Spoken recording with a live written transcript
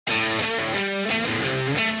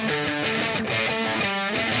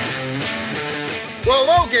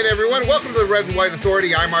Hello again, everyone. Welcome to the Red and White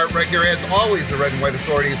Authority. I'm Art Regner. As always, the Red and White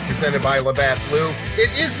Authority is presented by Labatt Blue. It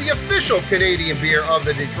is the official Canadian beer of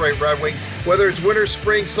the Detroit Red Wings. Whether it's winter,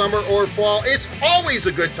 spring, summer, or fall, it's always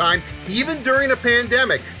a good time, even during a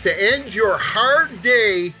pandemic, to end your hard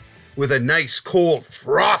day with a nice, cold,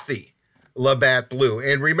 frothy Labatt Blue.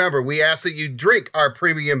 And remember, we ask that you drink our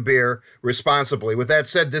premium beer responsibly. With that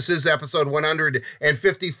said, this is episode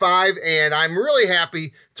 155, and I'm really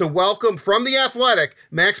happy to welcome from The Athletic,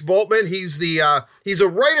 Max Bultman. He's a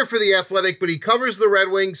writer for The Athletic, but he covers the Red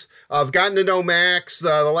Wings. I've gotten to know Max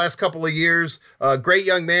the last couple of years. Great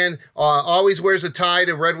young man, always wears a tie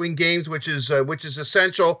to Red Wing games, which is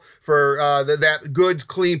essential for that good,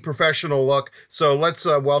 clean, professional look. So let's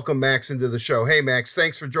welcome Max into the show. Hey, Max,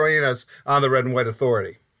 thanks for joining us on the Red and White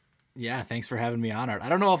Authority. Yeah, thanks for having me on, Art. I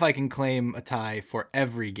don't know if I can claim a tie for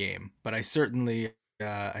every game, but I certainly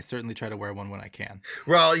try to wear one when I can.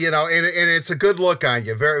 Well, and it's a good look on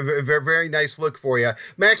you. Very, very, very nice look for you.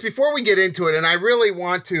 Max, before we get into it, and I really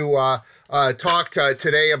want to talk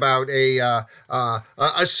today about a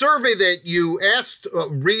survey that you asked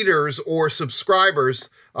readers or subscribers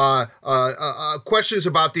questions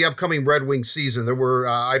about the upcoming Red Wing season. There were,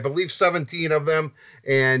 I believe, 17 of them,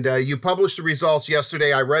 and you published the results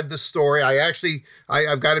yesterday. I read the story.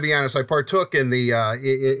 I've got to be honest, I partook in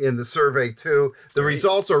the survey too. The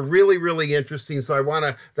results are really, really interesting.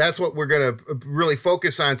 So that's what we're going to really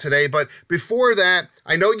focus on today. But before that,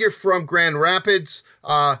 I know you're from Grand Rapids.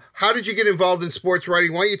 How did you get involved in sports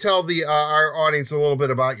writing? Why don't you tell our audience a little bit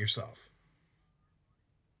about yourself?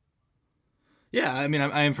 Yeah, I mean,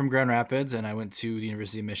 I am from Grand Rapids, and I went to the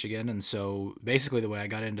University of Michigan, and so basically the way I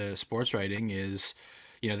got into sports writing is,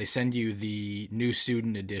 they send you the new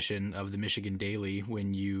student edition of the Michigan Daily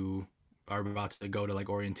when you are about to go to like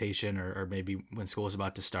orientation or maybe when school is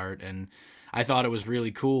about to start, and I thought it was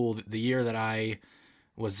really cool. The year that I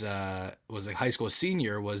was a high school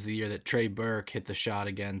senior was the year that Trey Burke hit the shot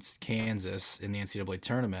against Kansas in the NCAA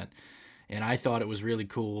tournament. And I thought it was really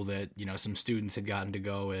cool that, some students had gotten to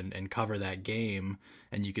go and cover that game,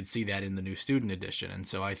 and you could see that in the new student edition. And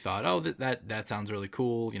so I thought, oh, that sounds really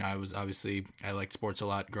cool. I liked sports a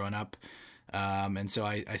lot growing up. And so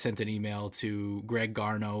I sent an email to Greg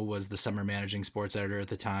Garno, was the summer managing sports editor at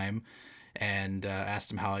the time, and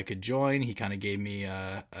asked him how I could join. He kind of gave me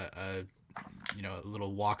a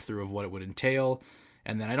little walkthrough of what it would entail.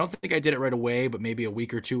 And then I don't think I did it right away, but maybe a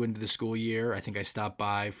week or two into the school year, I think I stopped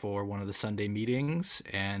by for one of the Sunday meetings,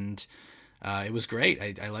 and it was great.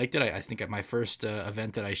 I liked it. I think at my first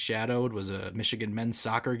event that I shadowed was a Michigan men's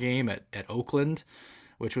soccer game at Oakland,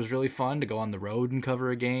 which was really fun to go on the road and cover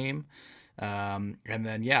a game. And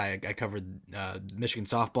then, I covered Michigan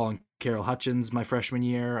softball and Carol Hutchins my freshman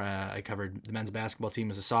year. I covered the men's basketball team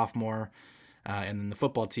as a sophomore. And then the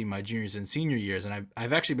football team my juniors and senior years. And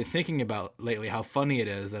I've actually been thinking about lately how funny it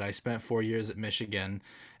is that I spent 4 years at Michigan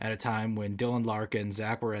at a time when Dylan Larkin,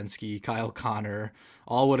 Zach Wierenski, Kyle Connor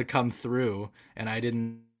all would have come through, and I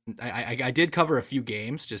didn't. I did cover a few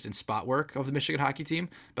games just in spot work of the Michigan hockey team,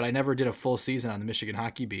 but I never did a full season on the Michigan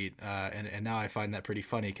hockey beat. And now I find that pretty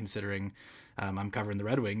funny considering I'm covering the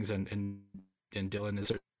Red Wings and Dylan is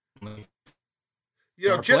certainly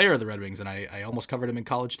player of the Red Wings, and I almost covered him in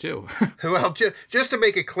college too. Well, just to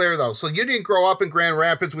make it clear though, so you didn't grow up in Grand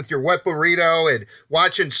Rapids with your wet burrito and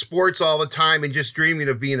watching sports all the time and just dreaming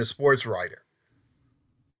of being a sports writer.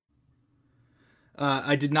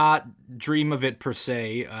 I did not dream of it per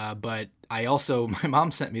se, but my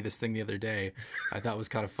mom sent me this thing the other day I thought was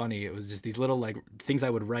kind of funny. It was just these little like things I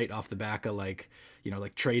would write off the back of like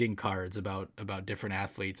trading cards about different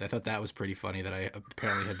athletes. I thought that was pretty funny that I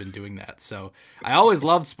apparently had been doing that. So I always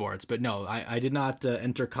loved sports, but no, I did not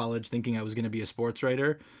enter college thinking I was going to be a sports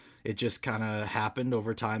writer. It just kind of happened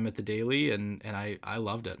over time at the Daily, and I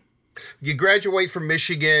loved it. You graduate from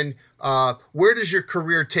Michigan. Where does your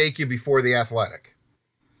career take you before the Athletic?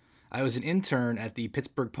 I was an intern at the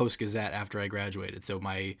Pittsburgh Post-Gazette after I graduated, so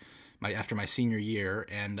after my senior year,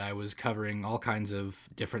 and I was covering all kinds of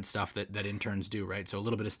different stuff that interns do, right? So a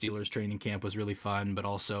little bit of Steelers training camp was really fun, but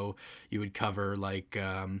also you would cover like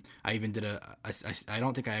I even did I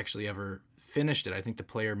don't think I actually ever finished it. I think the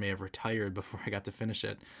player may have retired before I got to finish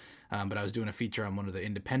it. But I was doing a feature on one of the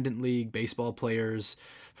independent league baseball players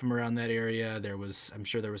from around that area. I'm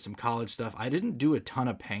sure there was some college stuff. I didn't do a ton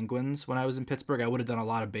of Penguins when I was in Pittsburgh. I would have done a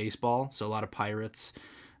lot of baseball, so a lot of Pirates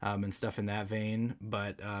and stuff in that vein.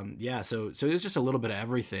 But so it was just a little bit of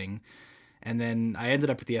everything. And then I ended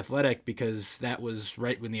up at The Athletic because that was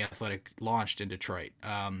right when The Athletic launched in Detroit.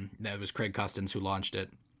 That was Craig Custance who launched it,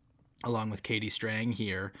 along with Katie Strang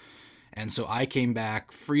here. And so I came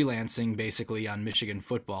back freelancing basically on Michigan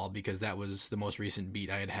football because that was the most recent beat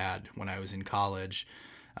I had when I was in college.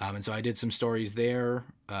 And so I did some stories there.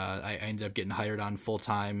 I ended up getting hired on full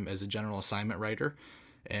time as a general assignment writer.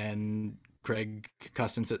 And Craig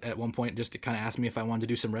Custance at one point just kind of asked me if I wanted to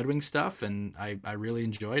do some Red Wings stuff, and I really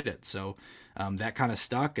enjoyed it. So that kind of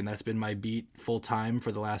stuck, and that's been my beat full time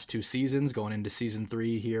for the last 2 seasons, going into season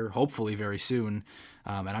 3 here, hopefully very soon.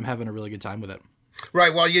 And I'm having a really good time with it.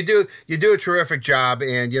 Right. Well, you do a terrific job,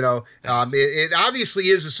 and it obviously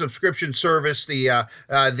is a subscription service, the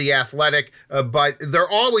Athletic, but they're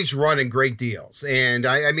always running great deals, and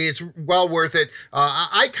I mean it's well worth it.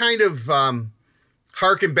 I kind of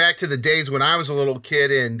harken back to the days when I was a little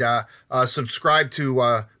kid and subscribed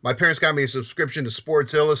to. My parents got me a subscription to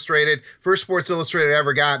Sports Illustrated. First Sports Illustrated I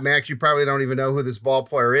ever got, Max, you probably don't even know who this ball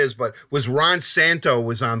player is, but was Ron Santo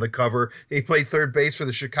was on the cover. He played third base for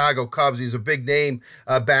the Chicago Cubs. He's a big name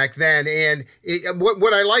back then. And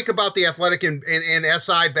what I like about the Athletic and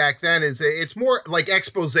SI back then is it's more like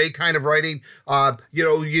expose kind of writing.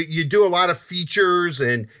 You do a lot of features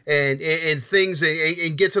and things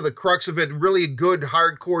and get to the crux of it. Really good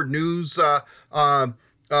hardcore news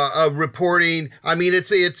reporting. I mean,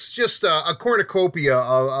 it's just a cornucopia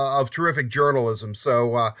of terrific journalism.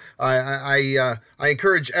 So I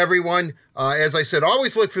encourage everyone, as I said,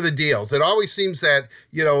 always look for the deals. It always seems that,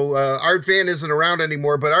 Art Van isn't around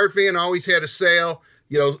anymore, but Art Van always had a sale.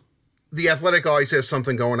 The Athletic always has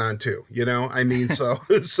something going on too, I mean, but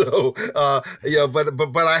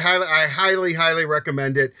I highly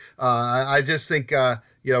recommend it. I just think,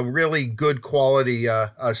 really good quality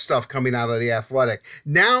stuff coming out of the Athletic.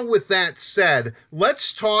 Now, with that said,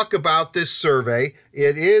 let's talk about this survey.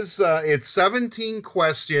 It's 17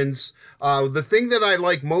 questions. The thing that I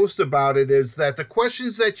like most about it is that the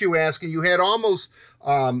questions that you ask, and you had almost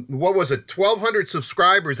 1,200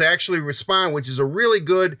 subscribers actually respond, which is a really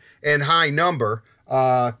good and high number.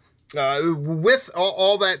 With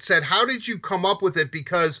all that said, how did you come up with it?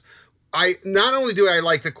 Because not only do I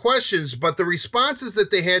like the questions, but the responses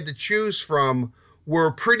that they had to choose from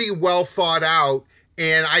were pretty well thought out.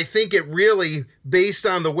 And I think it really, based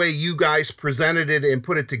on the way you guys presented it and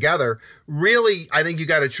put it together, really, I think you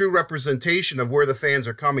got a true representation of where the fans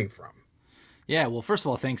are coming from. Yeah, well, first of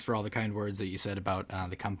all, thanks for all the kind words that you said about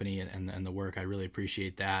the company and the work. I really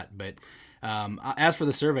appreciate that. But as for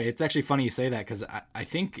the survey, it's actually funny you say that, because I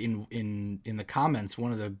think in the comments,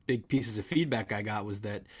 one of the big pieces of feedback I got was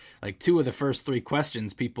that like 2 of the first 3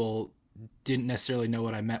 questions, people didn't necessarily know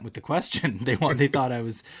what I meant with the question. They thought I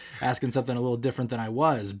was asking something a little different than I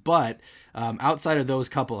was. But outside of those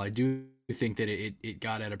couple, I do think that it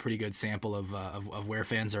got at a pretty good sample of where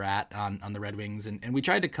fans are at on the Red Wings, and we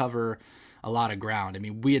tried to cover a lot of ground. I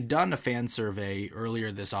mean, we had done a fan survey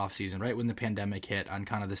earlier this offseason, right when the pandemic hit, on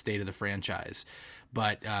kind of the state of the franchise.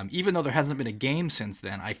 But even though there hasn't been a game since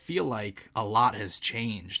then, I feel like a lot has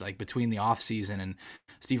changed. Like between the offseason and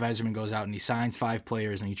Steve Yzerman goes out and he signs 5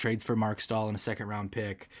 players and he trades for Mark Stahl in a 2nd-round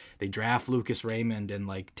pick. They draft Lucas Raymond and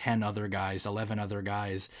like 11 other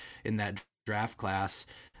guys in that draft class.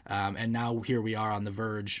 And now here we are on the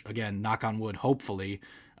verge, again, knock on wood, hopefully,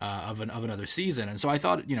 of another season. And so I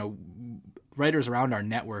thought, writers around our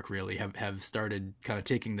network really have started kind of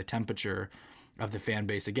taking the temperature of the fan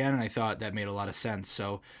base again, and I thought that made a lot of sense.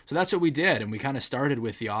 So that's what we did, and we kind of started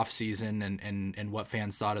with the off season and what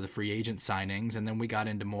fans thought of the free agent signings, and then we got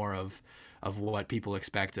into more of what people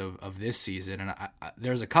expect of this season. And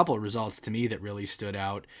there's a couple of results to me that really stood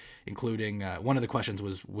out, including one of the questions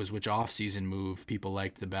was which off-season move people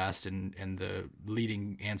liked the best, and the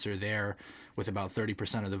leading answer there, with about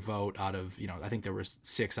 30% of the vote out of, I think there were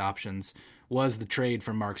 6 options, was the trade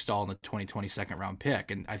from Mark Stahl in the 2020 2nd-round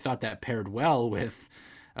pick. And I thought that paired well with,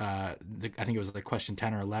 I think it was like question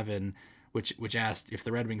 10 or 11, which asked if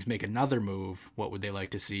the Red Wings make another move, what would they like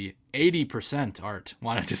to see? 80%, Art,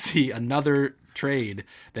 wanted to see another trade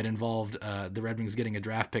that involved the Red Wings getting a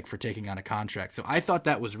draft pick for taking on a contract. So I thought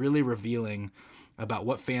that was really revealing about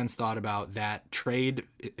what fans thought about that trade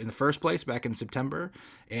in the first place back in September,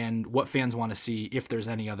 and what fans want to see if there's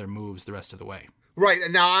any other moves the rest of the way. Right.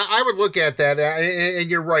 Now, I would look at that, and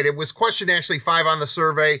you're right. It was question actually 5 on the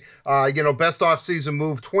survey. Best offseason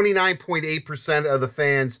move, 29.8% of the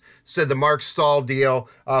fans said the Mark Stahl deal,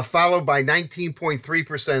 followed by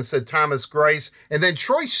 19.3% said Thomas Greiss. And then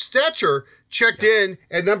Troy Stetcher checked in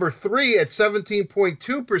at number 3 at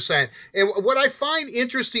 17.2%. And what I find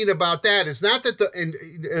interesting about that is not that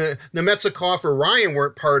Nemetsikoff or Ryan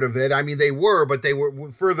weren't part of it. I mean, they were, but they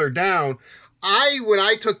were further down. When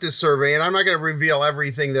I took this survey, and I'm not going to reveal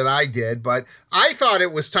everything that I did, but I thought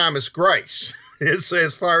it was Thomas Greiss.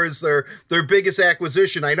 as far as their biggest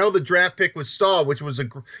acquisition. I know the draft pick was Stahl, which was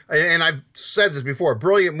and I've said this before, a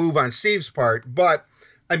brilliant move on Steve's part. But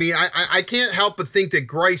I mean, I can't help but think that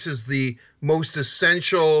Grice is the most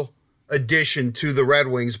essential addition to the Red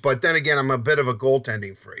Wings. But then again, I'm a bit of a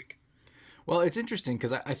goaltending freak. Well, it's interesting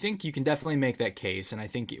because I think you can definitely make that case, and I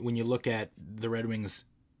think when you look at the Red Wings,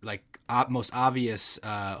 like most obvious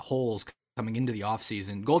holes coming into the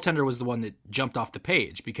offseason, goaltender was the one that jumped off the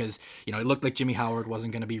page because, you know, it looked like Jimmy Howard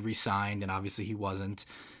wasn't going to be re-signed, and obviously he wasn't.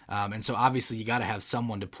 And so obviously you got to have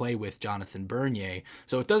someone to play with Jonathan Bernier.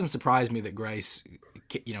 So it doesn't surprise me that Grice,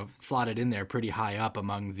 you know, slotted in there pretty high up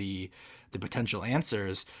among the potential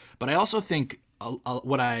answers. But I also think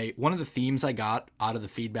one of the themes I got out of the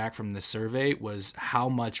feedback from this survey was how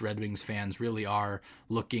much Red Wings fans really are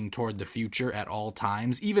looking toward the future at all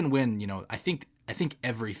times, even when, you know, I think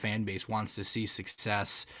every fan base wants to see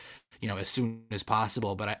success, you know, as soon as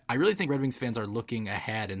possible. But I really think Red Wings fans are looking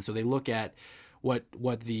ahead, and so they look at what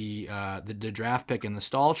the draft pick and the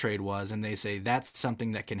Stahl trade was, and they say that's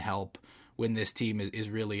something that can help when this team is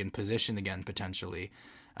really in position again potentially.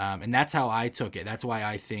 And that's how I took it. That's why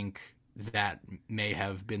I think that may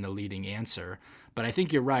have been the leading answer. But I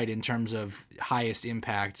think you're right in terms of highest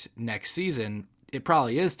impact next season. It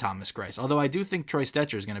probably is Thomas Greiss, although I do think Troy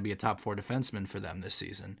Stetcher is going to be a top 4 defenseman for them this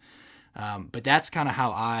season. But that's kind of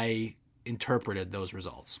how I interpreted those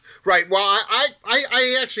results. Right. Well,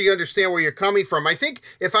 I actually understand where you're coming from. I think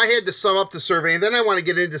if I had to sum up the survey, and then I want to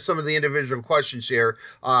get into some of the individual questions here,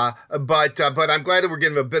 but I'm glad that we're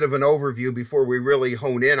getting a bit of an overview before we really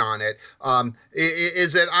hone in on it,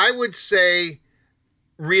 is that I would say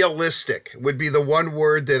realistic would be the one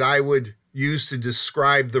word that I would use to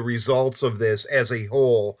describe the results of this as a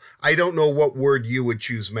whole. I don't know what word you would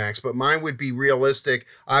choose, Max, but mine would be realistic,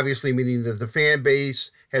 obviously meaning that the fan base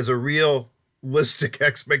has a realistic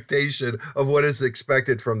expectation of what is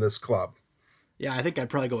expected from this club. Yeah, I think I'd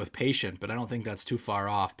probably go with patient, but I don't think that's too far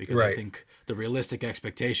off because I think the realistic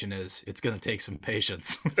expectation is it's going to take some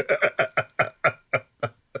patience.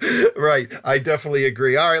 Right. I definitely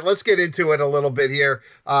agree. All right, let's get into it a little bit here.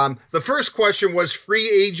 The first question was free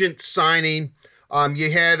agent signing.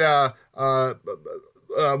 You had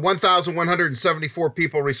 1,174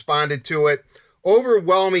 people responded to it.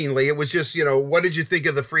 Overwhelmingly, it was just, you know, what did you think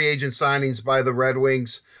of the free agent signings by the Red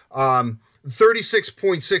Wings?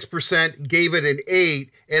 36.6% gave it an 8,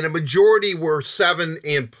 and a majority were 7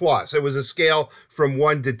 and plus. It was a scale from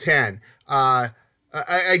 1 to 10.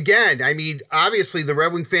 Again, I mean, obviously the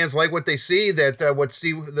Red Wing fans like what they see, that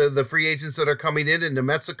the free agents that are coming in, and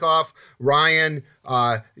Nemetsakov, Ryan,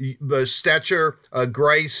 Stetcher,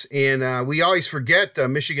 Greiss, and we always forget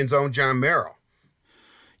Michigan's own John Merrill.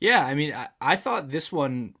 Yeah, I mean, I thought this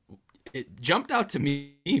one, it jumped out to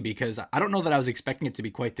me because I don't know that I was expecting it to be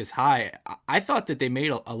quite this high. I thought that they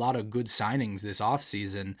made a lot of good signings this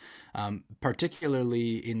offseason,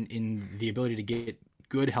 particularly in the ability to get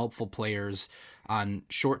good, helpful players on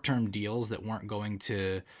short-term deals that weren't going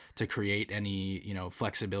to create any, you know,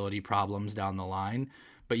 flexibility problems down the line.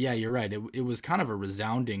 But yeah, you're right. It was kind of a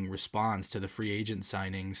resounding response to the free agent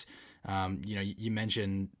signings. You know, you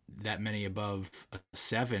mentioned that many above a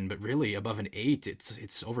 7, but really above an 8,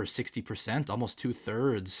 it's over 60%, almost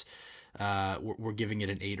 2/3 we're giving it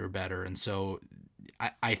an 8 or better. And so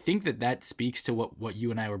I think that speaks to what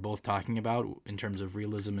you and I were both talking about in terms of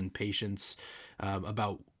realism and patience,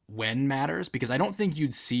 about when matters, because I don't think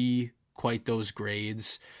you'd see quite those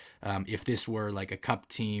grades if this were like a cup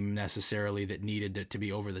team necessarily that needed to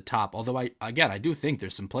be over the top. Although I do think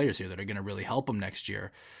there's some players here that are going to really help them next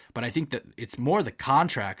year. But I think that it's more the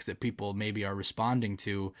contracts that people maybe are responding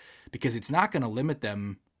to, because it's not going to limit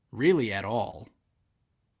them really at all.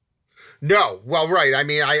 No, well, right. I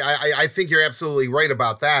mean, I think you're absolutely right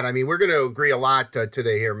about that. I mean, we're going to agree a lot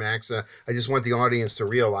today here, Max. I just want the audience to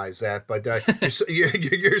realize that. But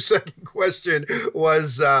your second question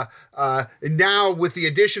was, now with the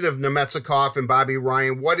addition of Nemetsakov and Bobby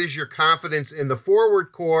Ryan, what is your confidence in the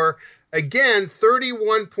forward core? Again,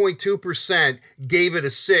 31.2% gave it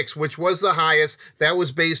a 6, which was the highest. That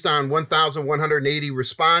was based on 1,180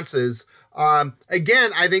 responses.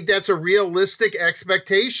 Again, I think that's a realistic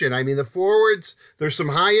expectation. I mean, the forwards, there's some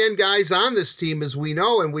high-end guys on this team, as we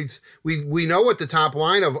know, and we know what the top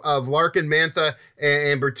line of Larkin, Mantha,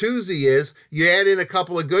 and Bertuzzi is. You add in a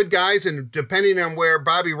couple of good guys, and depending on where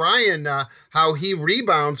Bobby Ryan, how he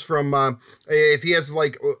rebounds from, if he has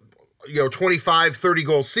like, 25, 30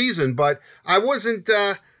 goal season. But I wasn't,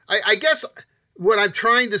 I guess what I'm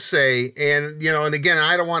trying to say, and, and again,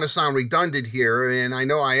 I don't want to sound redundant here, and I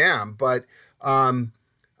know I am, but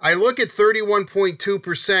I look at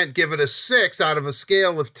 31.2%, give it a 6 out of a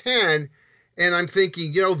scale of 10, and I'm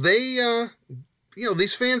thinking,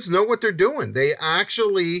 these fans know what they're doing. They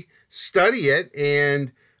actually study it,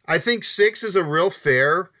 and I think 6 is a real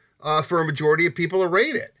fair for a majority of people to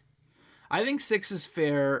rate it. I think 6 is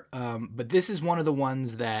fair, but this is one of the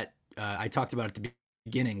ones that I talked about at the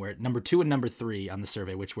beginning, where number 2 and number 3 on the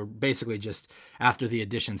survey, which were basically just after the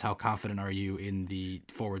additions, how confident are you in the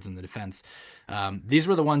forwards and the defense? These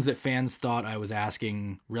were the ones that fans thought I was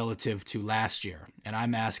asking relative to last year, and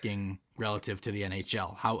I'm asking relative to the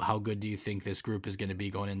NHL. How good do you think this group is going to be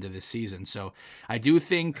going into this season? So I do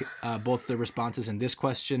think both the responses in this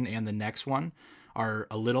question and the next one are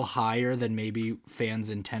a little higher than maybe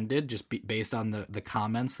fans intended, just based on the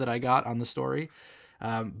comments that I got on the story.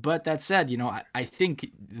 But that said, I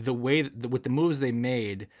think with the moves they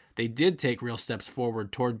made, they did take real steps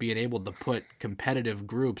forward toward being able to put competitive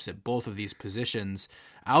groups at both of these positions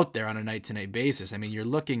out there on a night-to-night basis. I mean, you're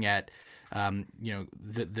looking at,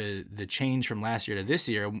 the change from last year to this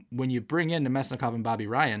year. When you bring in Nemesnikov and Bobby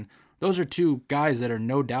Ryan, those are two guys that are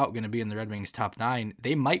no doubt going to be in the Red Wings top 9.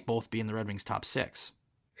 They might both be in the Red Wings top 6.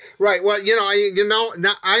 Right. Well,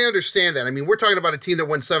 I understand that. I mean, we're talking about a team that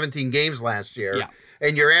won 17 games last year. Yeah.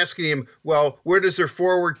 And you're asking him, well, where does their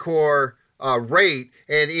forward core rate?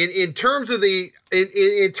 And in terms of the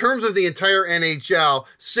entire NHL,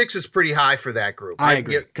 6 is pretty high for that group. I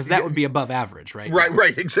agree, because that would be above average, right?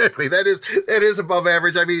 Right, exactly. That is above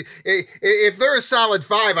average. I mean, if they're a solid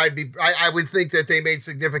 5, I would think that they made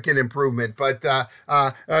significant improvement. But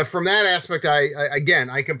from that aspect,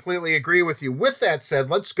 I completely agree with you. With that said,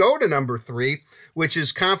 let's go to number 3, which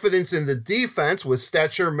is confidence in the defense, with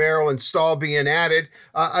Stetcher, Merrill, and Stahl being added.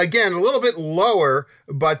 Again, a little bit lower,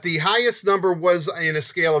 but the highest number was in a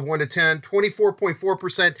scale of 1 to 10.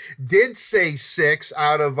 24.4% did say 6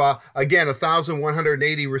 out of,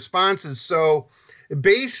 1,180 responses. So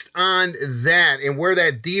based on that and where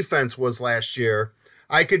that defense was last year,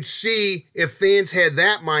 I could see if fans had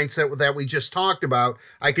that mindset that we just talked about,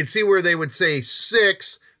 I could see where they would say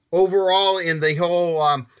 6 overall in the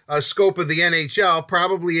whole scope of the NHL.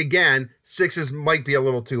 Probably, again, 6 might be a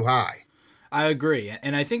little too high. I agree.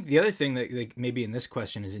 And I think the other thing that maybe in this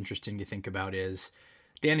question is interesting to think about is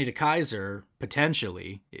Danny DeKeyser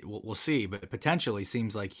potentially, we'll see, but potentially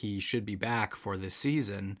seems like he should be back for this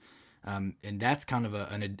season. And that's kind of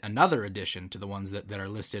another addition to the ones that are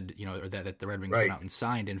listed, or that the Red Wings went out and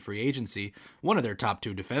signed in free agency. One of their top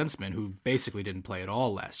 2 defensemen who basically didn't play at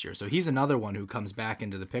all last year. So he's another one who comes back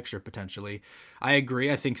into the picture potentially. I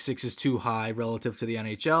agree. I think 6 is too high relative to the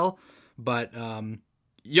NHL, but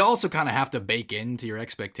you also kind of have to bake into your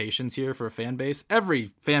expectations here for a fan base.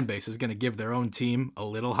 Every fan base is going to give their own team a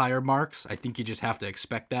little higher marks. I think you just have to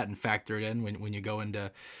expect that and factor it in when you go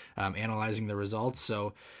into analyzing the results.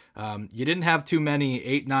 So you didn't have too many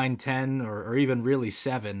 8, 9, 10, or even really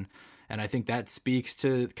 7. And I think that speaks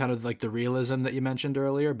to kind of like the realism that you mentioned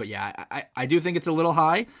earlier. But yeah, I do think it's a little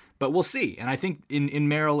high, but we'll see. And I think in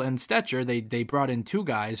Merrill and Stetcher, they brought in 2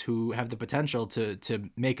 guys who have the potential to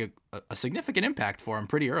make a significant impact for them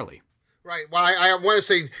pretty early. Right. Well, I want to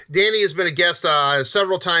say Danny has been a guest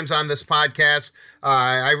several times on this podcast.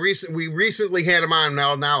 We recently had him on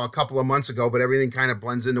now a couple of months ago, but everything kind of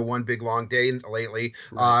blends into one big long day lately.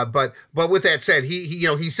 Right. But with that said,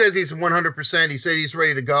 he says he's 100%. He said he's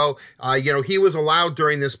ready to go. He was allowed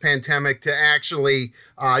during this pandemic to actually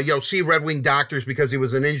see Red Wing doctors because he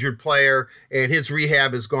was an injured player, and his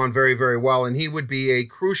rehab has gone very, very well. And he would be a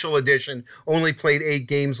crucial addition. Only played 8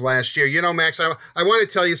 games last year. Max, I want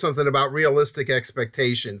to tell you something about realistic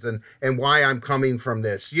expectations and why I'm coming from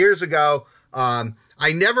this. Years ago, I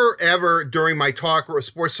never ever during my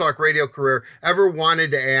sports talk radio career ever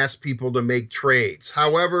wanted to ask people to make trades.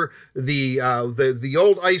 However, the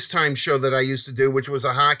old Ice Time show that I used to do, which was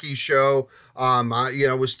a hockey show,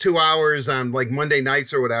 it was 2 hours on like Monday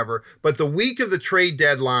nights or whatever. But the week of the trade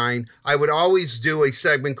deadline, I would always do a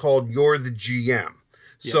segment called "You're the GM." Yeah.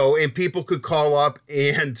 So, and people could call up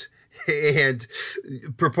and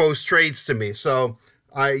propose trades to me. So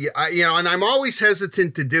and I'm always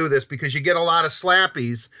hesitant to do this because you get a lot of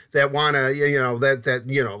slappies that want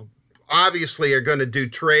to, obviously are going to do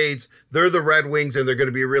trades. They're the Red Wings and they're going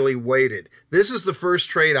to be really weighted. This is the first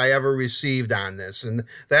trade I ever received on this. And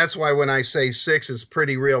that's why when I say 6 is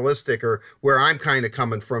pretty realistic, or where I'm kind of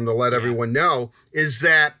coming from to let everyone know, is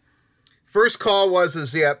that first call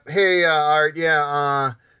hey, Art,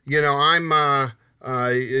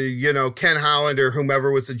 I'm, Ken Holland or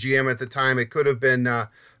whomever was the GM at the time. It could have been,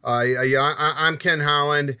 I'm Ken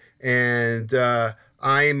Holland and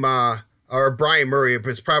I'm, or Brian Murray.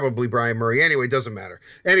 It's probably Brian Murray. Anyway, it doesn't matter.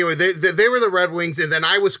 Anyway, they were the Red Wings, and then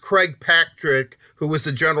I was Craig Patrick, who was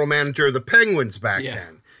the general manager of the Penguins back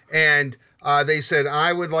then. And They said,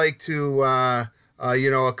 I would like to, a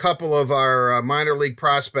couple of our minor league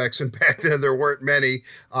prospects, and back then there weren't many,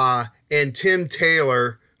 and Tim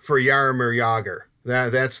Taylor for Yarmir Yager.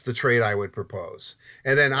 That's the trade I would propose.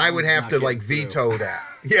 And then I would have to veto that.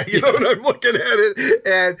 Yeah, you know what I'm looking at it.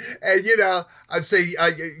 And I'd say,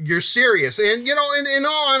 you're serious. And, in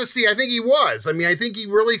all honesty, I think he was. I mean, I think he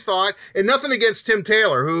really thought, and nothing against Tim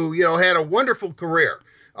Taylor, who, had a wonderful career.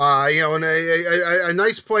 And a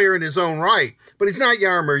nice player in his own right, but he's not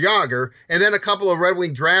Yarmir Yager. And then a couple of Red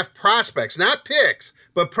Wing draft prospects, not picks,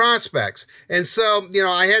 but prospects. And so,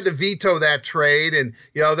 I had to veto that trade. And,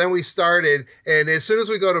 then we started. And as soon as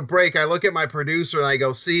we go to break, I look at my producer and I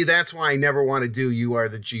go, see, that's why I never want to do You Are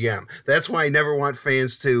the GM. That's why I never want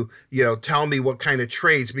fans to, tell me what kind of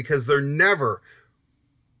trades, because they're never,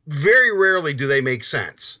 very rarely do they make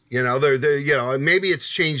sense. They're maybe it's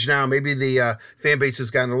changed now. Maybe the fan base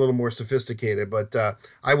has gotten a little more sophisticated, but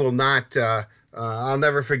I will not, I'll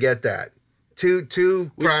never forget that.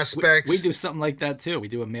 Two prospects. We do something like that too. We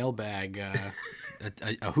do a mailbag, a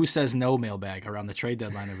Who Says No mailbag around the trade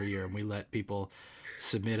deadline every year, and we let people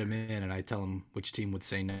submit them in, and I tell them which team would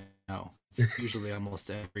say no. It's usually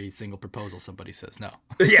almost every single proposal somebody says no.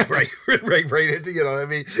 Yeah, right. I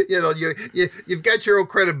mean, you've got your own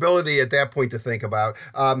credibility at that point to think about.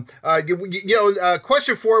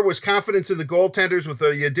 Question 4 was confidence in the goaltenders with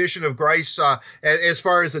the addition of Greiss as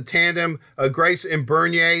far as a tandem, Greiss and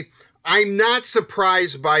Bernier. I'm not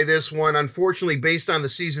surprised by this one, unfortunately, based on the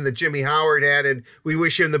season that Jimmy Howard had, and we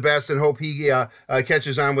wish him the best and hope he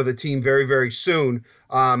catches on with the team very, very soon.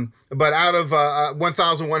 But out of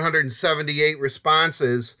 1,178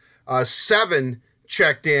 responses, 7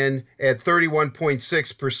 checked in at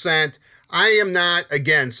 31.6%. I am not,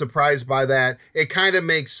 again, surprised by that. It kind of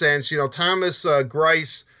makes sense. Thomas,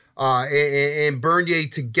 Greiss, and Bernier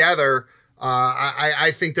together,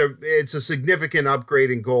 I think that it's a significant upgrade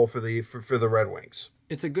in goal for the Red Wings.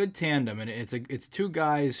 It's a good tandem, and it's two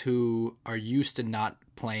guys who are used to not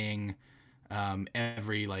playing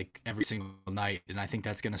every single night, and I think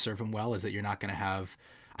that's going to serve him well. Is that you're not going to have,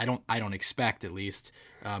 I don't expect at least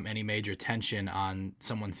any major tension on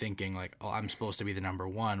someone thinking like, oh, I'm supposed to be the number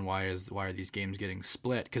one. Why are these games getting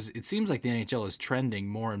split? Because it seems like the NHL is trending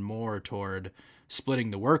more and more toward splitting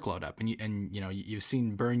the workload up, and you've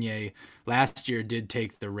seen Bernier last year did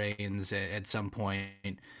take the reins at some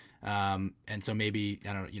point, and so maybe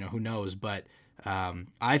I don't who knows, but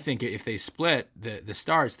I think if they split the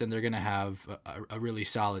starts, then they're going to have a really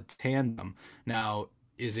solid tandem. Now,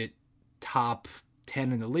 is it top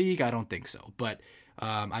 10 in the league? I don't think so, but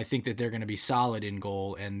I think that they're going to be solid in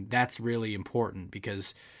goal, and that's really important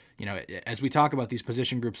because as we talk about these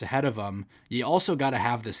position groups ahead of them, you also got to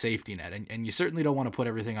have the safety net, and you certainly don't want to put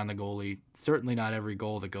everything on the goalie. Certainly not every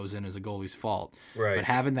goal that goes in is a goalie's fault. Right. But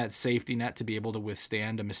having that safety net to be able to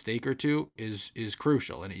withstand a mistake or two is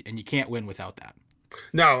crucial, and you can't win without that.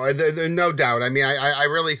 No, no doubt. I mean, I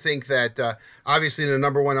really think that obviously the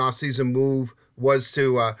number one offseason move was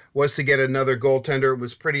to get another goaltender. It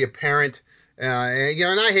was pretty apparent.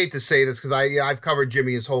 And I hate to say this because I've covered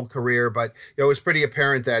Jimmy his whole career, but it was pretty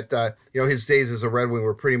apparent that his days as a Red Wing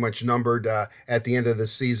were pretty much numbered at the end of the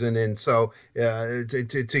season, and so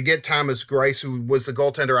to get Thomas Greiss, who was the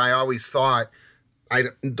goaltender I always thought, I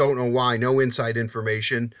don't know why, no inside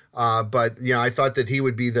information, but I thought that he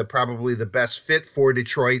would be probably the best fit for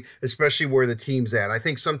Detroit, especially where the team's at. I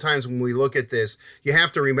think sometimes when we look at this, you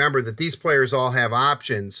have to remember that these players all have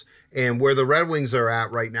options, and where the Red Wings are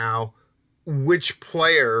at right now, which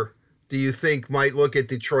player do you think might look at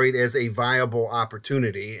Detroit as a viable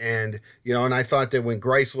opportunity? And, and I thought that when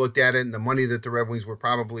Greiss looked at it and the money that the Red Wings were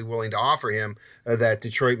probably willing to offer him, that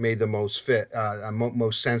Detroit made the most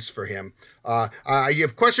most sense for him.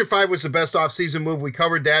 Question 5 was the best offseason move. We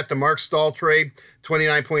covered that. The Mark Stahl trade,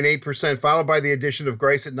 29.8%, followed by the addition of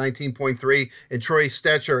Greiss at 19.3% and Troy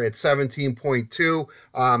Stecher at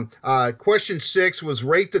 17.2%. Question 6 was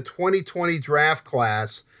rate the 2020 draft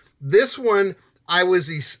class. This one, I was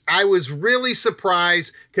really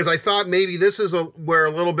surprised because I thought maybe this is where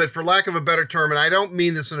a little bit, for lack of a better term, and I don't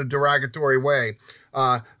mean this in a derogatory way,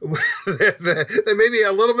 that maybe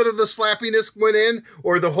a little bit of the slappiness went in,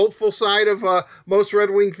 or the hopeful side of most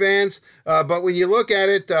Red Wing fans. But when you look at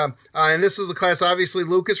it, and this is the class, obviously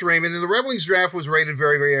Lucas Raymond, and the Red Wings draft was rated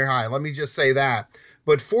very, very high. Let me just say that.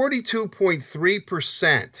 But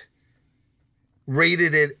 42.3%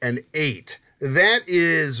 rated it an 8. That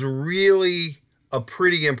is really a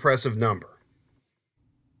pretty impressive number.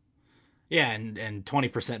 Yeah, and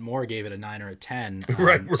 20% more gave it a 9 or a 10.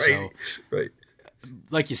 Right.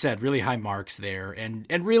 like you said, really high marks there. And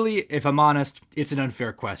really, if I'm honest, it's an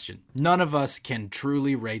unfair question. None of us can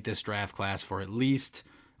truly rate this draft class for at least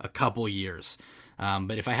a couple years.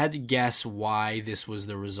 But if I had to guess why this was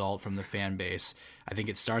the result from the fan base, I think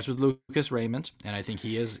it starts with Lucas Raymond, and I think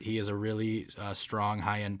he is a really strong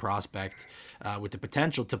high-end prospect with the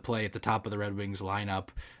potential to play at the top of the Red Wings lineup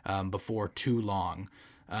before too long.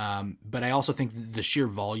 But I also think the sheer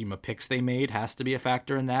volume of picks they made has to be a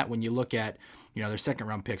factor in that. When you look at their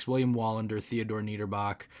second-round picks, William Wallander, Theodore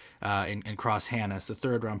Niederbach, and Cross Hannes, the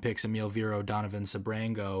third-round picks, Emil Viro, Donovan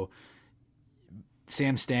Sabrango,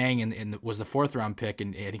 Sam Stang was the fourth-round pick,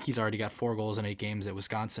 and I think he's already got 4 goals in 8 games at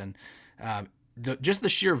Wisconsin. Just the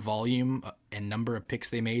sheer volume and number of picks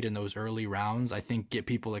they made in those early rounds, I think, get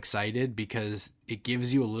people excited because it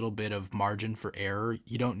gives you a little bit of margin for error.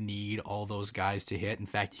 You don't need all those guys to hit. In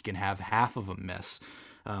fact, you can have half of them miss,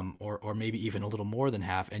 or maybe even a little more than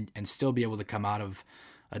half, and still be able to come out of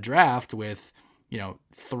a draft with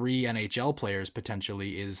 3 NHL players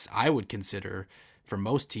potentially is, I would consider, for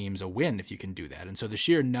most teams, a win if you can do that. And so the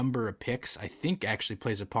sheer number of picks, I think, actually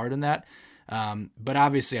plays a part in that. But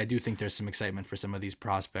obviously, I do think there's some excitement for some of these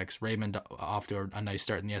prospects. Raymond off to a nice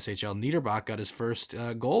start in the SHL. Niederbach got his first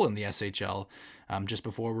goal in the SHL just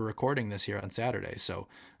before we're recording this here on Saturday. So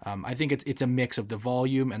I think it's a mix of the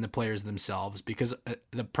volume and the players themselves, because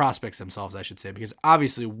the prospects themselves, I should say, because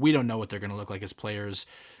obviously we don't know what they're going to look like as players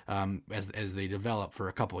as they develop for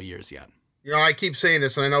a couple of years yet. I keep saying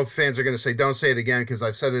this, and I know fans are going to say, don't say it again, because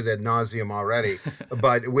I've said it ad nauseum already.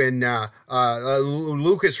 But when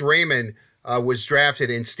Lucas Raymond was drafted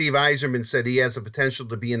and Steve Yzerman said he has the potential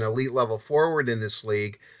to be an elite level forward in this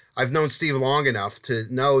league, I've known Steve long enough to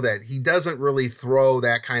know that he doesn't really throw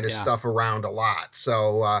that kind of stuff around a lot.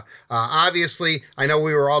 So obviously, I know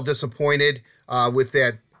we were all disappointed with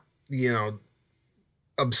that,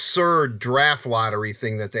 absurd draft lottery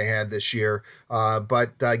thing that they had this year.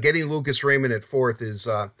 But getting Lucas Raymond at 4th is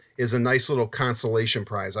a nice little consolation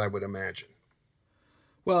prize, I would imagine.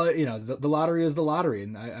 Well, the lottery is the lottery.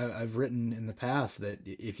 And I've written in the past that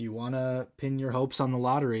if you want to pin your hopes on the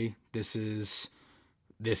lottery, this is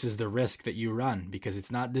the risk that you run, because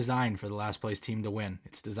it's not designed for the last place team to win.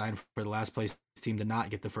 It's designed for the last place team to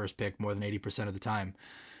not get the first pick more than 80% of the time.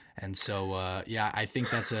 And so, I think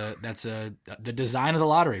that's the design of the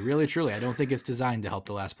lottery, really, truly. I don't think it's designed to help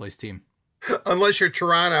the last place team. Unless you're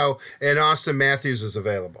Toronto and Austin Matthews is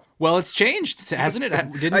available. Well, it's changed, hasn't it?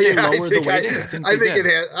 Didn't they lower the weighting? I think it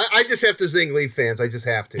has. I just have to zing Leaf fans. I just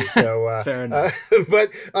have to. So fair enough. But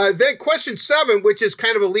then question 7, which is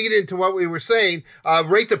kind of a lead into what we were saying,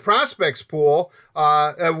 rate the prospects pool,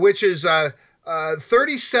 which is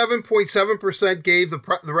 37.7% gave the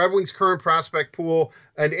Red Wings' current prospect pool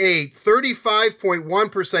an 8,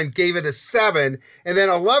 35.1% gave it a 7, and then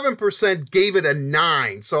 11% gave it a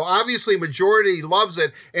 9. So obviously majority loves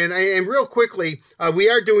it. And real quickly,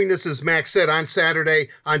 we are doing this, as Max said, on Saturday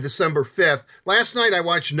on December 5th. Last night I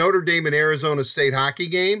watched Notre Dame and Arizona State hockey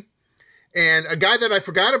game. And a guy that I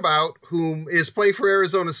forgot about, who is playing for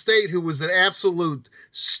Arizona State, who was an absolute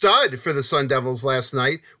stud for the Sun Devils last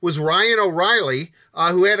night, was Ryan O'Reilly,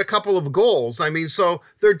 who had a couple of goals. I mean, so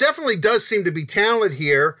there definitely does seem to be talent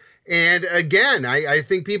here. And again, I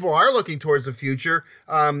think people are looking towards the future.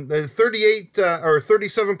 The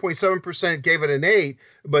 37.7% gave it an 8.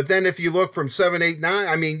 But then if you look from 7, 8, 9,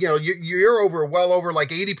 I mean, you're well over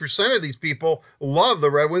like 80% of these people love the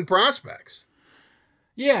Red Wing prospects.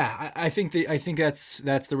 Yeah, I think that's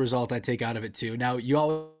the result I take out of it too. Now, you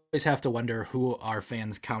always have to wonder who are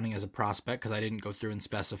fans counting as a prospect, because I didn't go through and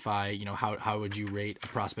specify, how would you rate a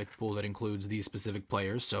prospect pool that includes these specific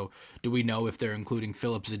players. So do we know if they're including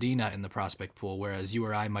Philip Zadina in the prospect pool, whereas you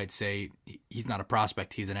or I might say he's not a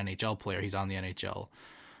prospect, he's an NHL player, he's on the NHL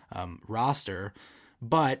roster.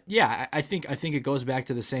 But yeah, I think it goes back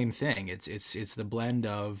to the same thing. It's the blend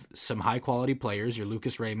of some high quality players, your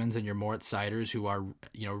Lucas Raymonds and your Moritz Seiders, who are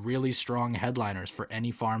really strong headliners for any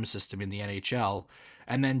farm system in the NHL,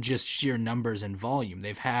 and then just sheer numbers and volume.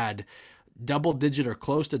 They've had double digit or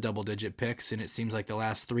close to double digit picks, and it seems like the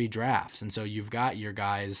last 3 drafts. And so you've got your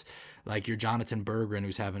guys like your Jonathan Berggren,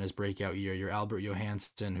 who's having his breakout year, your Albert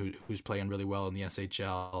Johansson, who's playing really well in the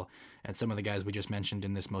SHL, and some of the guys we just mentioned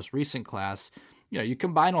in this most recent class. You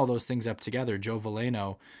combine all those things up together, Joe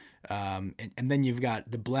Veleno, and then you've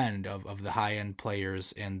got the blend of the high-end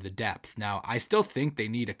players and the depth. Now, I still think they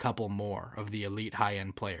need a couple more of the elite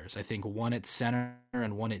high-end players. I think one at center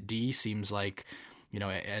and one at D seems like,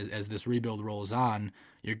 as this rebuild rolls on,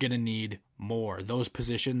 you're going to need more. Those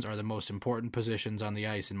positions are the most important positions on the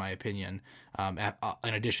ice, in my opinion,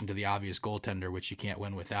 in addition to the obvious goaltender, which you can't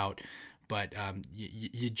win without. but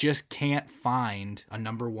you just can't find a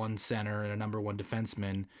number one center and a number one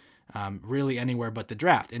defenseman really anywhere but the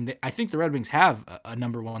draft. And I think the Red Wings have a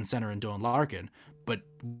number one center in Dylan Larkin, but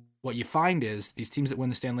what you find is these teams that win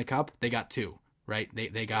the Stanley Cup, they got two. Right,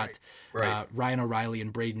 they got right. Ryan O'Reilly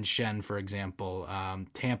and Braden Shen, for example.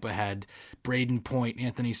 Tampa had Braden Point,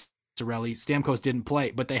 Anthony Cirelli. Stamkos didn't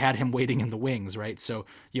play, but they had him waiting in the wings, right? So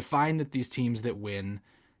you find that these teams that win,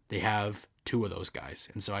 they have two of those guys,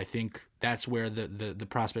 and so I think that's where the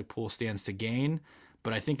prospect pool stands to gain.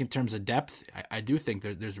 But I think in terms of depth, I do think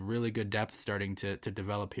there's really good depth starting to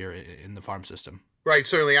develop here in the farm system. Right,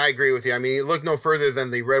 certainly, I agree with you. I mean, look no further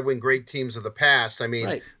than the Red Wing great teams of the past. I mean,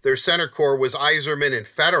 right. Their center core was Yzerman and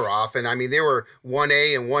Fedorov, and I mean, they were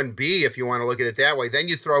 1A and 1B, if you want to look at it that way. Then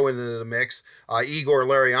you throw into the mix Igor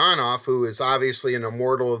Larionov, who is obviously an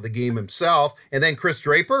immortal of the game himself, and then Chris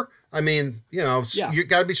Draper. I mean, you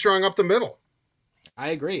got to be strong up the middle. I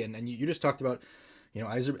agree, and you just talked about, you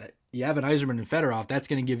have an Yzerman and Fedorov, that's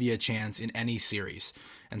going to give you a chance in any series.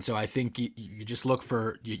 And so I think you just look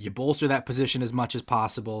for, you bolster that position as much as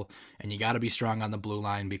possible, and you got to be strong on the blue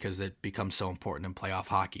line because it becomes so important in playoff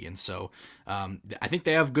hockey. And so I think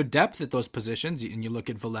they have good depth at those positions. And you look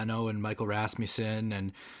at Veleno and Michael Rasmussen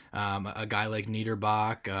and a guy like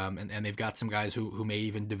Niederbach, and they've got some guys who may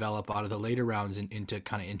even develop out of the later rounds into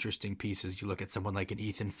kind of interesting pieces. You look at someone like an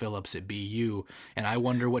Ethan Phillips at BU, and I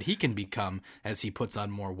wonder what he can become as he puts on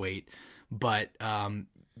more weight. But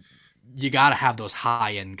you got to have those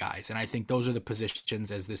high-end guys, and I think those are the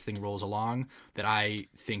positions as this thing rolls along that I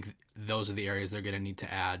think those are the areas they're going to need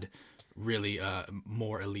to add really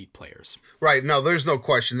more elite players. Right. No, there's no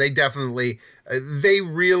question. They definitely, they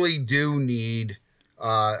really do need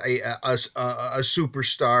a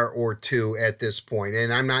superstar or two at this point.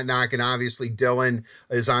 And I'm not knocking. Obviously, Dylan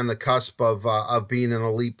is on the cusp of being an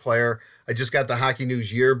elite player. I just got the Hockey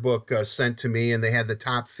News yearbook sent to me, and they had the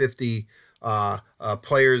top 50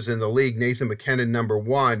 players in the league. Nathan McKinnon, number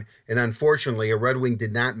one, and unfortunately, a Red Wing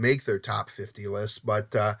did not make their top 50 list.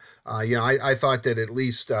 But I thought that at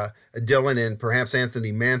least Dylan and perhaps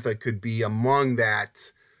Anthony Mantha could be among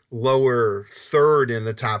that lower third in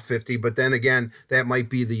the top 50, but then again, that might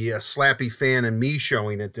be the slappy fan and me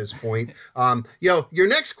showing at this point. Your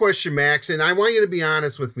next question, Max, and I want you to be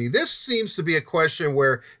honest with me. This seems to be a question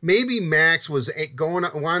where maybe Max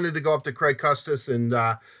wanted to go up to Craig Custis and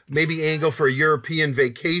maybe angle for a European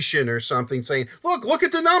vacation or something, saying, look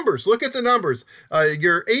at the numbers. Look at the numbers.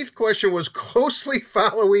 Your eighth question was closely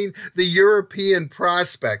following the European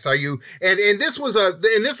prospects. Are you, and this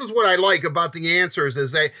is what I like about the answers,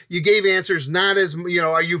 is that you gave answers not as,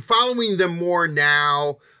 are you following them more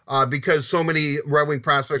now because so many Red Wing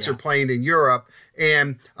prospects are playing in Europe?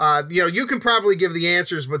 And, you can probably give the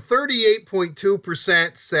answers, but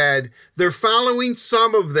 38.2% said they're following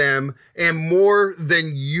some of them and more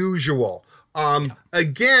than usual.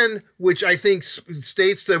 Again, which I think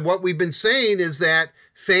states that what we've been saying is that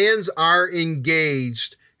fans are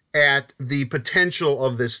engaged at the potential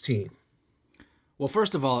of this team. Well,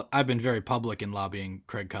 first of all, I've been very public in lobbying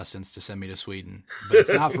Craig Cousins to send me to Sweden, but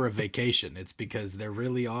it's not for a vacation. It's because there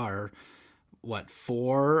really are,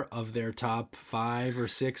 4 of their top 5 or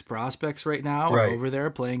 6 prospects right now are over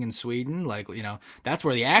there playing in Sweden. That's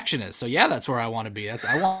where the action is. So yeah, that's where I want to be. I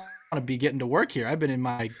want to be getting to work here. I've been in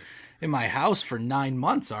my house for 9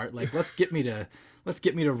 months, Art. Let's get me to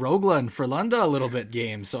Rogla and Frölunda a little bit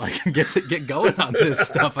game so I can get going on this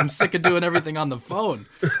stuff. I'm sick of doing everything on the phone.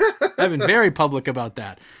 I've been very public about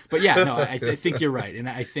that. But yeah, no, I think you're right. And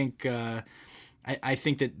I think I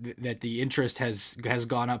think that the interest has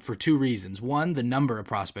gone up for 2 reasons. One, the number of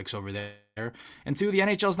prospects over there, and 2, the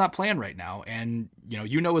NHL's not playing right now. And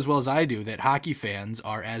as well as I do that hockey fans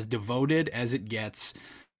are as devoted as it gets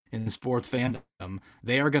in sports fandom.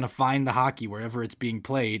 They are going to find the hockey wherever it's being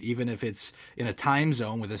played, even if it's in a time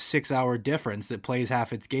zone with a 6-hour difference that plays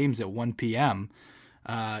half its games at 1 p.m.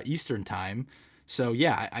 Eastern time. So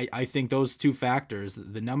yeah, I think those 2 factors,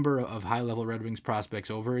 the number of high-level Red Wings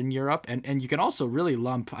prospects over in Europe, and you can also really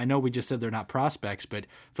lump, I know we just said they're not prospects, but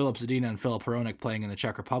Filip Zadina and Filip Hronek playing in the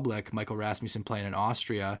Czech Republic, Michael Rasmussen playing in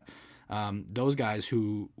Austria, those guys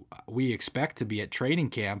who we expect to be at training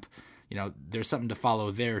camp, there's something to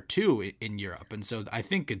follow there too in Europe. And so I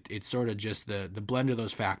think it's sort of just the blend of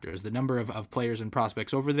those factors, the number of players and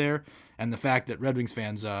prospects over there, and the fact that Red Wings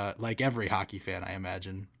fans, like every hockey fan, I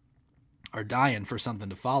imagine, are dying for something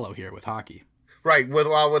to follow here with hockey. Right,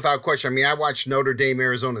 without question. I mean, I watched Notre Dame,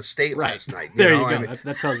 Arizona State Right. last night. There you go. I mean,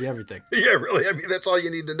 That tells you everything. yeah, really. I mean, that's all you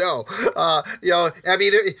need to know. I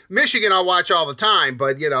mean, Michigan I'll watch all the time,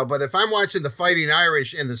 but but if I'm watching the Fighting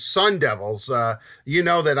Irish and the Sun Devils, you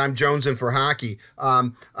know that I'm jonesing for hockey.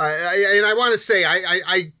 And I want to say,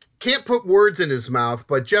 I can't put words in his mouth,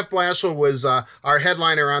 but Jeff Blashill was our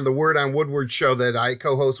headliner on the Word on Woodward show that I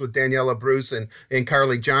co-host with Daniela Bruce and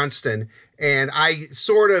Carly Johnston. And I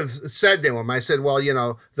sort of said to him, I said, well,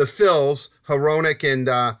 the Phils, Hronek and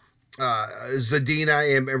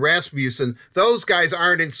Zadina and Rasmussen, those guys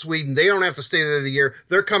aren't in Sweden. They don't have to stay there the year.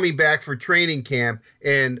 They're coming back for training camp.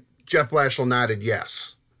 And Jeff Blashill nodded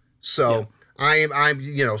yes. So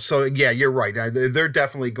yeah. So yeah, you're right. They're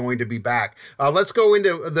definitely going to be back. Let's go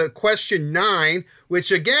into the question 9,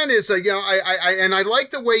 which again is, I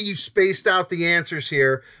like the way you spaced out the answers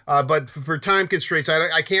here, but for time constraints,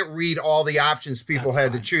 I can't read all the options people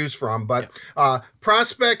had to choose from. But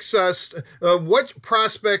prospects, what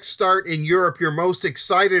prospects start in Europe you're most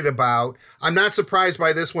excited about? I'm not surprised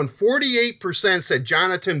by this one. 48% said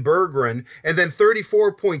Jonathan Berggren, and then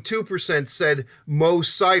 34.2% said Mo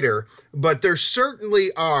Seider. But there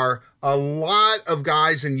certainly are a lot of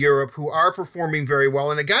guys in Europe who are performing very well.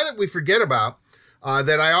 And a guy that we forget about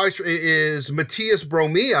that I always is Matthias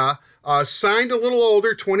Bromia, signed a little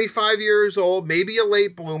older, 25 years old, maybe a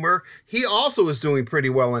late bloomer. He also is doing pretty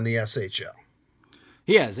well in the SHL.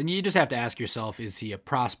 He is, and you just have to ask yourself, is he a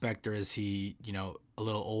prospect or is he, a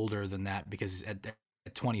little older than that? Because at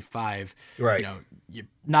 25, right, you're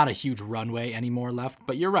not a huge runway anymore left.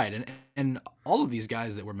 But you're right, and all of these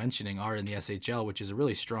guys that we're mentioning are in the SHL, which is a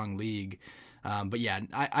really strong league. But yeah,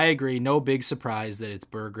 I agree. No big surprise that it's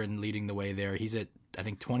Berggren leading the way there. He's at, I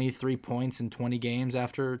think, 23 points in 20 games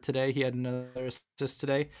after today. He had another assist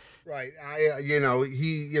today. Right.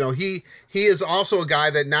 He is also a guy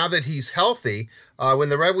that now that he's healthy, when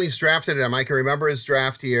the Red Wings drafted him, I can remember his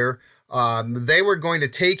draft year. They were going to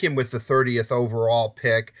take him with the 30th overall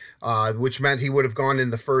pick, which meant he would have gone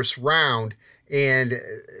in the first round.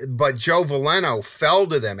 But Joe Veleno fell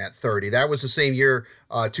to them at 30. That was the same year,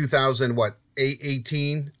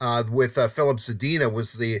 2018, with Philip Zadina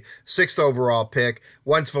was the 6th overall pick.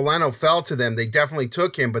 Once Veleno fell to them, they definitely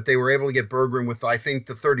took him, but they were able to get Berggren with, I think,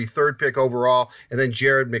 the 33rd pick overall, and then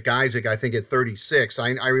Jared McIsaac, I think, at 36.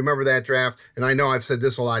 I remember that draft, and I know I've said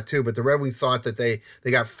this a lot too, but the Red Wings thought that they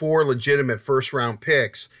got 4 legitimate first-round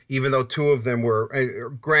picks, even though 2 of them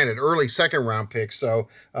were, granted, early second-round picks. So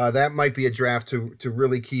that might be a draft to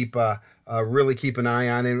really keep an eye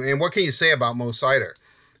on. And what can you say about Mo Seider?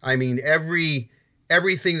 I mean,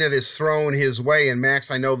 everything that is thrown his way, and Max,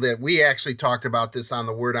 I know that we actually talked about this on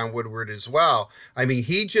the Word on Woodward as well. I mean,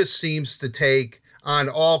 he just seems to take on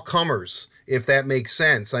all comers, if that makes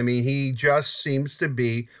sense. I mean, he just seems to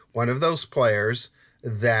be one of those players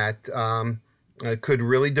that could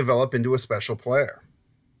really develop into a special player.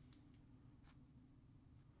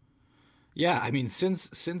 Yeah, I mean, since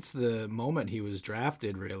the moment he was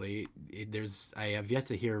drafted, really, I have yet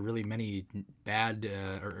to hear really many bad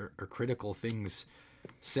or critical things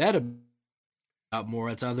said about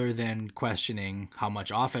Moritz, other than questioning how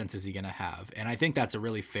much offense is he going to have. And I think that's a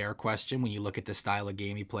really fair question when you look at the style of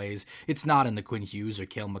game he plays. It's not in the Quinn Hughes or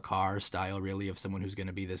Cale Makar style, really, of someone who's going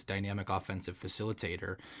to be this dynamic offensive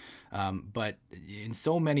facilitator. But in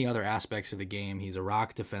so many other aspects of the game, he's a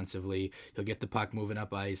rock defensively. He'll get the puck moving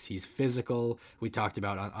up ice. He's physical. We talked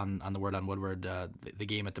about on the Word on Woodward, the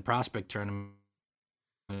game at the prospect tournament,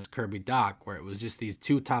 Kirby Doc, where it was just these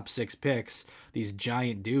 2 top 6 picks, these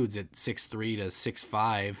giant dudes at 6'3" to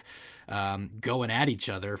 6'5", going at each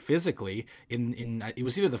other physically in it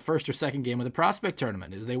was either the first or second game of the prospect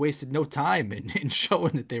tournament. They wasted no time in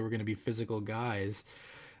showing that they were going to be physical guys.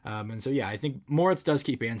 And so, yeah, I think Moritz does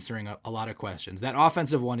keep answering a lot of questions. That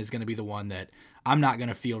offensive one is going to be the one that I'm not going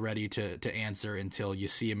to feel ready to answer until you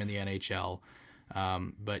see him in the NHL.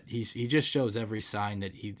 But he just shows every sign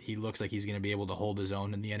that he looks like he's going to be able to hold his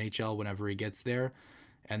own in the NHL whenever he gets there.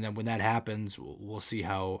 And then when that happens, we'll see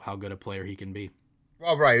how good a player he can be.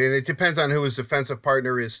 Well, right, and it depends on who his defensive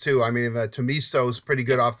partner is too. I mean, Tomisto's pretty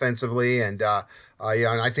good offensively, and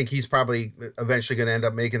and I think he's probably eventually going to end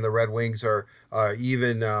up making the Red Wings, or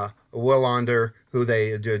even Willander, who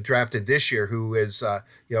they drafted this year, who is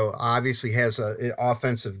obviously has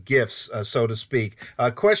offensive gifts, so to speak.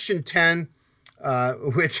 Question 10,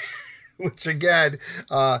 which again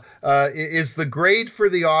is the grade for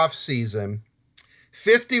the offseason.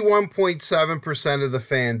 51.7% of the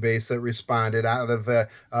fan base that responded out of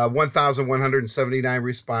 1,179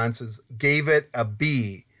 responses gave it a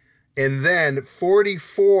B. And then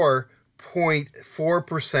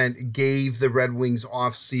 44.4% gave the Red Wings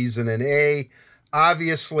offseason an A.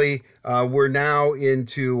 Obviously, we're now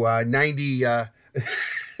into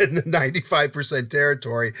 95%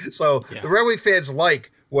 territory. So Yeah. the Red Wing fans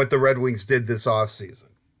like what the Red Wings did this offseason.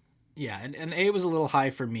 Yeah, and A was a little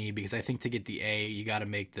high for me because I think to get the A, you got to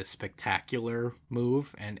make the spectacular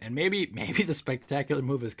move, and maybe the spectacular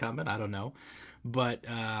move is coming. I don't know, but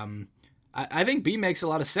I think B makes a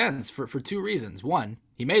lot of sense for two reasons. One,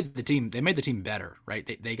 he made the team. They made the team better,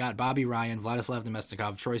 right? They got Bobby Ryan, Vladislav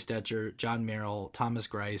Nemestikov, Troy Stetcher, John Merrill, Thomas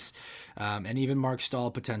Greiss, and even Mark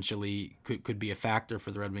Stahl potentially could be a factor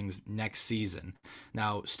for the Red Wings next season.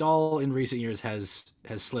 Now, Stahl in recent years has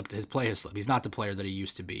slipped. His play has slipped. He's not the player that he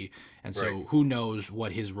used to be, and so Right. who knows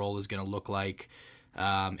what his role is going to look like.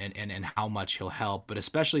 And how much he'll help, but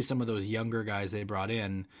especially some of those younger guys they brought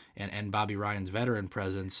in, and Bobby Ryan's veteran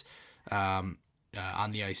presence, on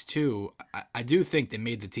the ice too, I do think they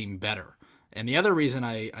made the team better. And the other reason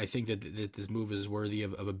I think that this move is worthy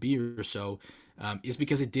of a B or so, is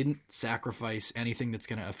because it didn't sacrifice anything that's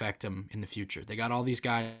going to affect them in the future. They got all these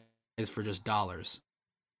guys for just dollars.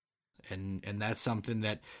 And that's something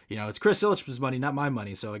that, it's Chris Ilitch's money, not my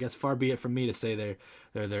money. So I guess far be it from me to say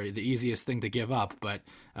they're the easiest thing to give up. But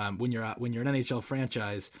when you're an NHL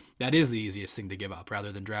franchise, that is the easiest thing to give up,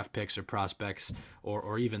 rather than draft picks or prospects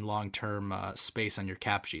or even long term space on your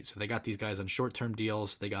cap sheet. So they got these guys on short term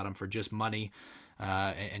deals. They got them for just money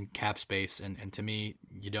and cap space. And to me,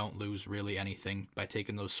 you don't lose really anything by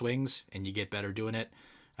taking those swings, and you get better doing it.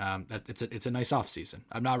 That it's a nice off season.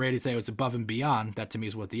 I'm not ready to say it's above and beyond. That to me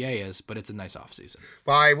is what the A is, but it's a nice off season.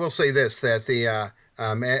 Well, I will say this, that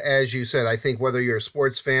as you said, I think whether you're a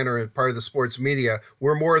sports fan or part of the sports media,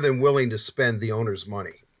 we're more than willing to spend the owner's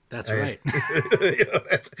money. That's right.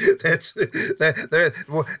 That's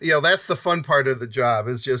that's the fun part of the job.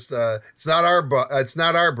 It's just it's not our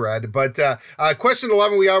bread. But question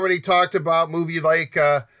 11, we already talked about. Movie like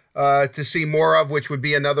to see more of, which would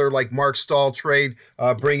be another like Mark Stahl trade,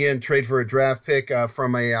 trade for a draft pick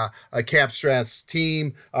from a Capstrats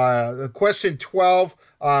team. Question 12.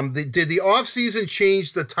 Did the offseason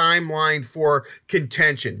change the timeline for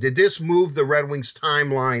contention? Did this move the Red Wings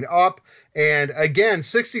timeline up? And again,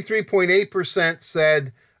 63.8%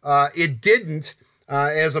 said it didn't,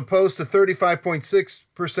 as opposed to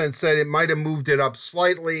 35.6% said it might have moved it up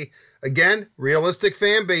slightly. Again, realistic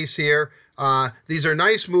fan base here. These are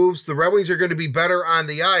nice moves. The Red Wings are going to be better on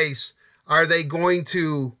the ice. Are they going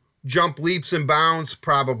to jump leaps and bounds?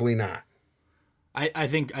 Probably not. I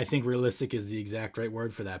think realistic is the exact right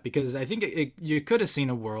word for that, because I think you could have seen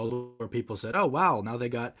a world where people said, oh, wow, now they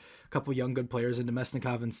got a couple young good players in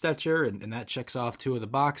Nemesnikov and Stetcher, and that checks off two of the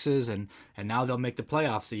boxes, and now they'll make the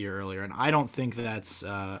playoffs a year earlier. And I don't think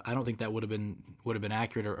that would have been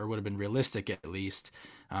accurate or would have been realistic, at least.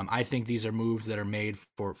 I think these are moves that are made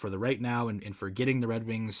for the right now and for getting the Red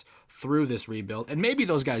Wings through this rebuild. And maybe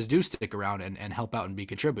those guys do stick around and help out and be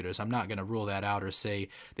contributors. I'm not going to rule that out or say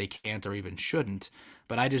they can't or even shouldn't.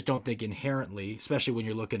 But I just don't think inherently, especially when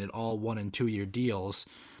you're looking at all 1 and 2 year deals,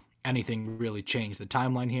 anything really changed the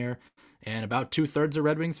timeline here. And about 2/3 of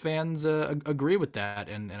Red Wings fans agree with that.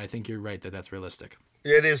 And I think you're right that that's realistic.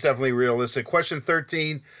 It is definitely realistic. Question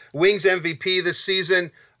 13, Wings MVP this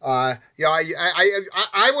season. I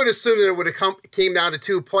would assume that it would have came down to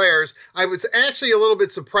two players. I was actually a little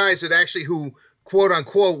bit surprised at actually who, quote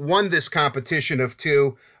unquote, won this competition of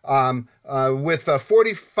two. With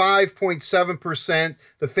 45.7%,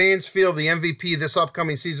 the fans feel the MVP this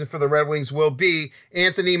upcoming season for the Red Wings will be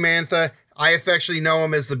Anthony Mantha. I affectionately know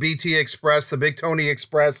him as the BT Express, the Big Tony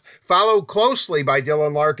Express, followed closely by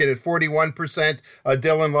Dylan Larkin at 41%.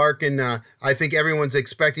 Dylan Larkin, I think everyone's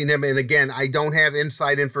expecting him, and again, I don't have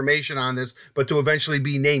inside information on this, but to eventually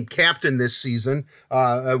be named captain this season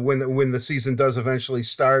when the season does eventually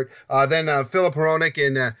start. Then Philip Hronek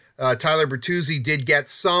and Tyler Bertuzzi did get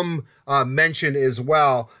some mention as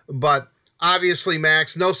well, but obviously,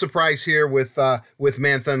 Max, no surprise here with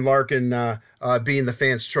Mantha and Larkin being the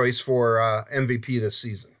fans' choice for MVP this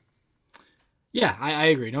season. Yeah, I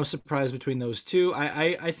agree. No surprise between those two.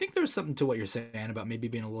 I think there's something to what you're saying about maybe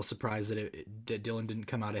being a little surprised that Dylan didn't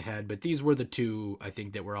come out ahead, but these were the two I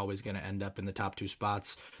think that were always going to end up in the top two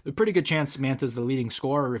spots. A pretty good chance Mantha's the leading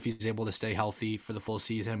scorer if he's able to stay healthy for the full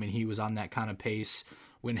season. I mean, he was on that kind of pace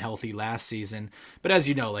when healthy last season. But as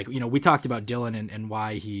you know, we talked about Dylan and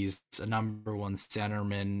why he's a number one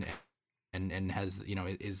centerman and has,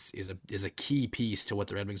 is a key piece to what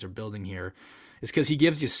the Red Wings are building here, is because he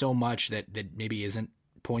gives you so much that maybe isn't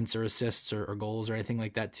points or assists or goals or anything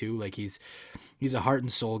like that too. Like he's a heart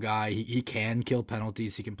and soul guy. He can kill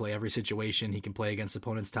penalties. He can play every situation. He can play against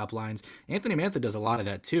opponents' top lines. Anthony Mantha does a lot of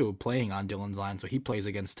that too, playing on Dylan's line. So he plays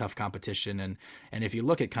against tough competition. And if you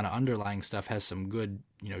look at kind of underlying stuff, has some good,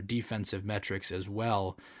 defensive metrics as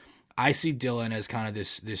well. I see Dylan as kind of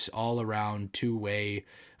this all around two-way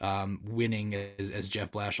winning, as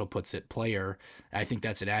Jeff Blashill puts it, player. I think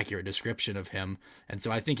that's an accurate description of him. And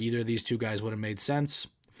so I think either of these two guys would have made sense.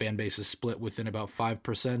 Fan base is split within about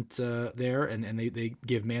 5% there, and they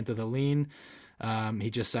give Mantha the lean. He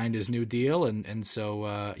just signed his new deal, and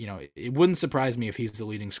so it wouldn't surprise me if he's the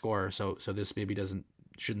leading scorer. So this maybe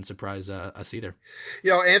shouldn't surprise us either.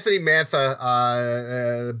 Anthony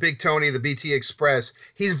Mantha, Big Tony, the BT Express,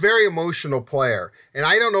 he's a very emotional player. And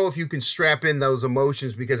I don't know if you can strap in those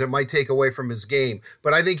emotions because it might take away from his game.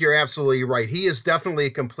 But I think you're absolutely right. He is definitely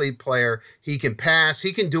a complete player. He can pass.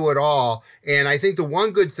 He can do it all. And I think the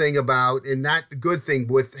one good thing about, and not good thing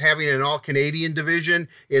with having an all-Canadian division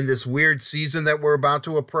in this weird season that we're about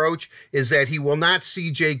to approach, is that he will not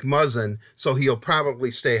see Jake Muzzin, so he'll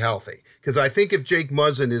probably stay healthy. Because I think if Jake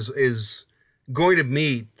Muzzin is going to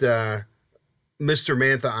meet Mr.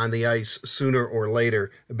 Mantha on the ice sooner or later,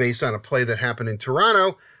 based on a play that happened in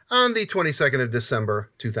Toronto on the 22nd of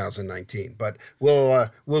December, 2019. But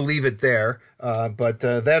we'll leave it there. But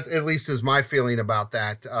that at least is my feeling about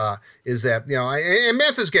that, is that, and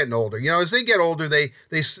Mantha's getting older. As they get older, they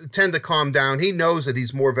tend to calm down. He knows that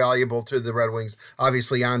he's more valuable to the Red Wings,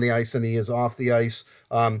 obviously on the ice than he is off the ice.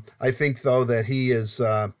 I think, though, that he is...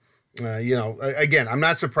 again, I'm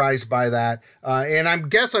not surprised by that. And I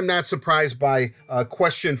guess I'm not surprised by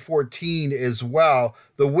question 14 as well.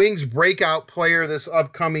 The Wings breakout player this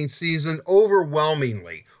upcoming season,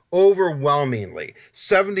 overwhelmingly,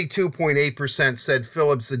 72.8% said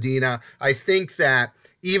Filip Zadina. I think that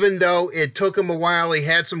even though it took him a while, he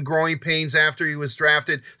had some growing pains after he was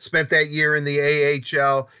drafted, spent that year in the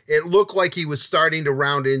AHL. It looked like he was starting to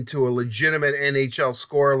round into a legitimate NHL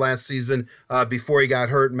scorer last season before he got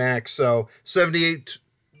hurt, Max. So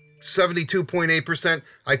 72.8%.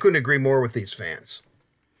 I couldn't agree more with these fans.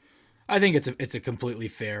 I think it's a completely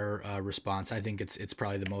fair response. I think it's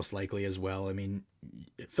probably the most likely as well. I mean,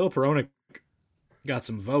 Filip Hronek got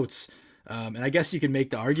some votes. And I guess you can make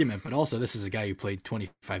the argument, but also this is a guy who played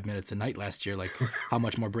 25 minutes a night last year. Like, how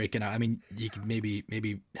much more breaking out? I mean, you could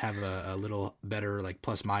maybe have a little better, like,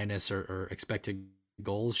 plus minus or expected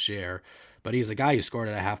goals share, but he's a guy who scored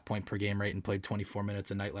at a half point per game rate and played 24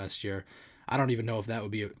 minutes a night last year. I don't even know if that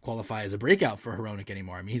would qualify as a breakout for Hronek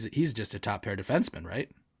anymore. I mean, he's just a top pair defenseman, right?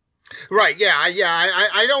 Right. Yeah.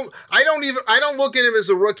 I don't look at him as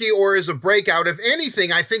a rookie or as a breakout. If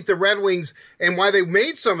anything, I think the Red Wings, and why they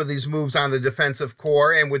made some of these moves on the defensive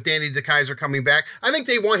core and with Danny DeKeyser coming back, I think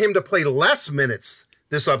they want him to play less minutes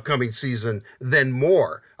this upcoming season than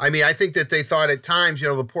more. I mean, I think that they thought at times,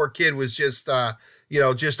 the poor kid was just out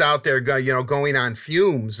there, going on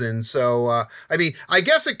fumes. And so, I mean, I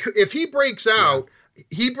guess if he breaks out,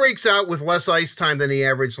 he breaks out with less ice time than he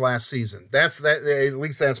averaged last season. At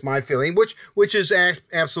least that's my feeling, which is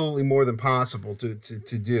absolutely more than possible to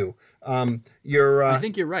do. I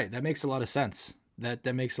think you're right. That makes a lot of sense.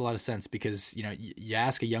 That makes a lot of sense because, you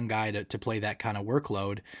ask a young guy to play that kind of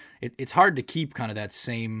workload, it's hard to keep kind of that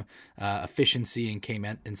same efficiency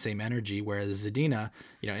and same energy, whereas Zadina,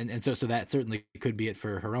 and so that certainly could be it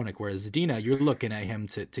for Hronek, whereas Zadina, you're looking at him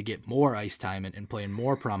to get more ice time and play in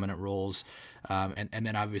more prominent roles, and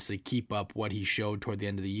then obviously keep up what he showed toward the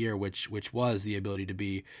end of the year, which was the ability to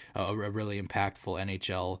be a really impactful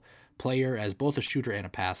NHL player as both a shooter and a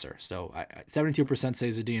passer. So 72% say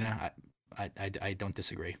Zadina. I don't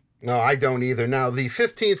disagree. No, I don't either. Now, the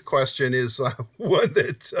 15th question is one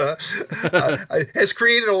that has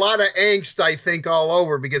created a lot of angst, I think, all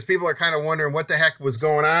over because people are kind of wondering what the heck was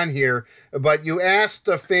going on here. But you asked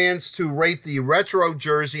fans to rate the retro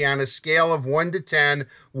jersey on a scale of 1 to 10,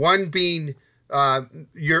 1 being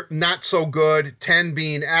you're not so good, 10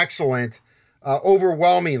 being excellent.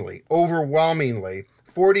 Overwhelmingly,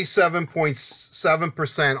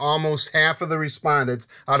 47.7%, almost half of the respondents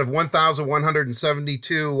out of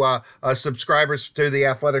 1,172 subscribers to The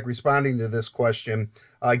Athletic responding to this question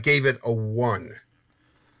gave it a 1.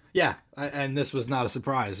 Yeah, and this was not a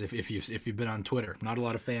surprise if you've been on Twitter. Not a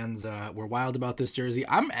lot of fans were wild about this jersey.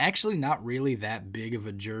 I'm actually not really that big of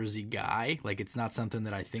a jersey guy. Like, it's not something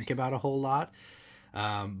that I think about a whole lot.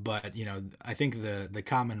 But I think the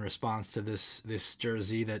common response to this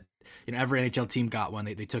jersey that every NHL team got one.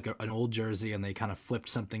 They took an old jersey and they kind of flipped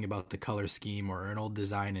something about the color scheme or an old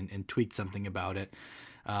design and tweaked something about it.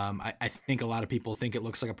 I think a lot of people think it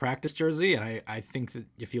looks like a practice jersey, and I think that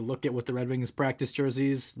if you look at what the Red Wings practice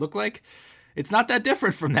jerseys look like, it's not that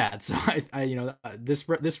different from that. So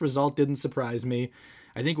this result didn't surprise me.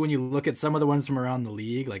 I think when you look at some of the ones from around the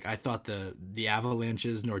league, like I thought the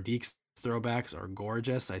Avalanche's Nordiques throwbacks are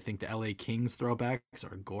gorgeous. I think the LA Kings throwbacks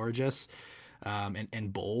are gorgeous,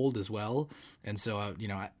 and bold as well. And so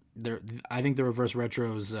I think the reverse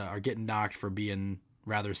retros are getting knocked for being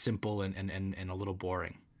rather simple and a little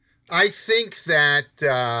boring. I think that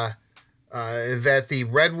that the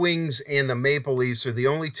Red Wings and the Maple Leafs are the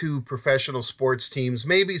only two professional sports teams.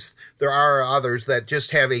 Maybe there are others that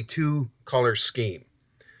just have a two-color scheme.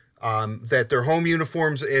 That their home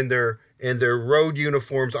uniforms and their road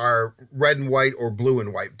uniforms are red and white or blue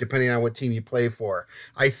and white, depending on what team you play for.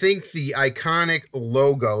 I think the iconic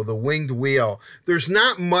logo, the winged wheel, there's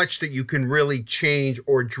not much that you can really change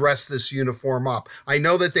or dress this uniform up. I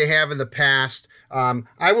know that they have in the past.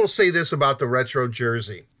 I will say this about the retro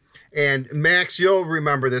jersey. And Max, you'll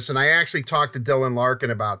remember this, and I actually talked to Dylan Larkin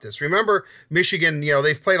about this. Remember Michigan,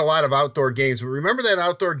 they've played a lot of outdoor games, but remember that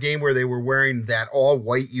outdoor game where they were wearing that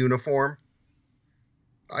all-white uniform?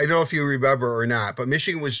 I don't know if you remember or not, but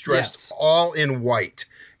Michigan was dressed all in white.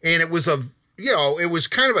 And it was it was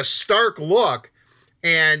kind of a stark look.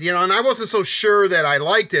 And, and I wasn't so sure that I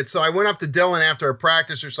liked it. So I went up to Dylan after a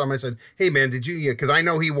practice or something. I said, hey, man, did you, because I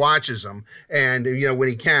know he watches them and, when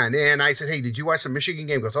he can. And I said, hey, did you watch the Michigan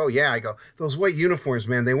game? He goes, oh, yeah. I go, those white uniforms,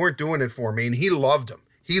 man, they weren't doing it for me. And he loved them.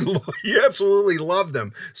 He absolutely loved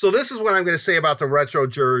them. So this is what I'm going to say about the retro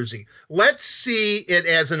jersey. Let's see it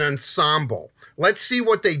as an ensemble. Let's see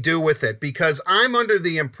what they do with it, because I'm under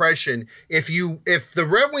the impression if the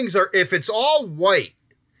Red Wings if it's all white,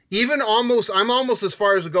 I'm almost as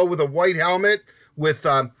far as to go with a white helmet with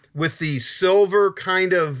the silver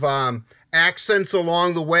kind of accents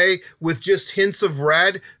along the way with just hints of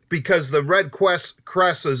red, because the red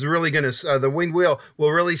crest is really going to, the winged wheel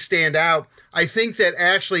will really stand out. I think that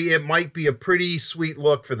actually it might be a pretty sweet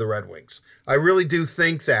look for the Red Wings. I really do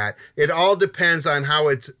think that. It all depends on how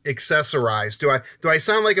it's accessorized. Do I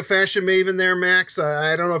sound like a fashion maven there, Max?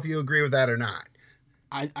 I don't know if you agree with that or not.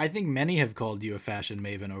 I think many have called you a fashion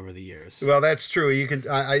maven over the years. Well, that's true. You can,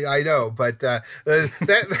 I know, but that's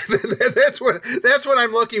what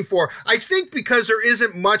I'm looking for. I think because there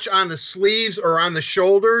isn't much on the sleeves or on the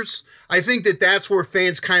shoulders, I think that's where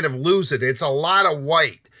fans kind of lose it. It's a lot of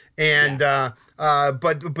white, and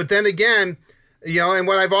but then again, and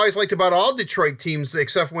what I've always liked about all Detroit teams,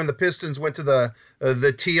 except when the Pistons went to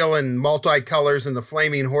the teal and multicolors and the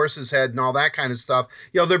flaming horse's head and all that kind of stuff,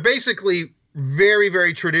 they're basically very,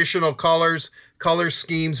 very traditional color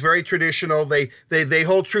schemes, very traditional. They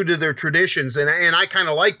hold true to their traditions, and I kind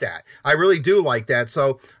of like that. I really do like that.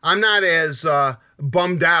 So I'm not as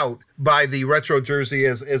bummed out by the retro jersey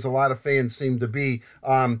as a lot of fans seem to be.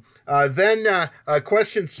 Then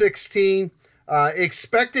question 16.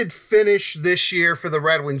 Expected finish this year for the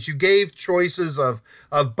Red Wings. You gave choices of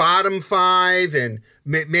bottom five and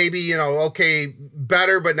maybe,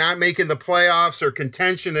 better but not making the playoffs or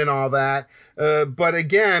contention and all that. But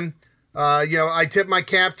again, I tip my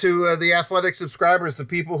cap to the Athletic subscribers, the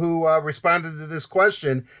people who responded to this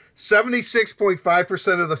question.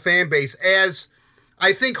 76.5% of the fan base, as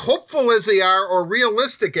I think hopeful as they are or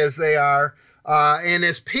realistic as they are, and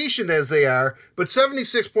as patient as they are, but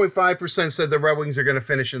 76.5% said the Red Wings are going to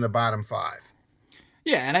finish in the bottom five.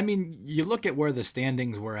 Yeah, and I mean, you look at where the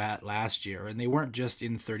standings were at last year, and they weren't just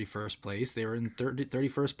in 31st place. They were in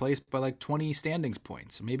 31st place by like 20 standings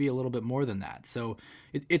points, maybe a little bit more than that. So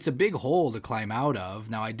it's a big hole to climb out of.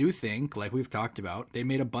 Now, I do think, like we've talked about, they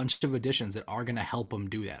made a bunch of additions that are going to help them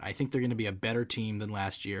do that. I think they're going to be a better team than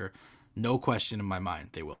last year. No question in my mind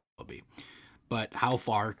they will be. But how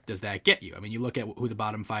far does that get you? I mean, you look at who the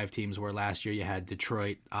bottom five teams were last year. You had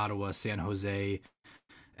Detroit, Ottawa, San Jose,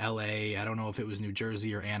 LA. I don't know if it was New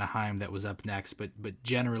Jersey or Anaheim that was up next, but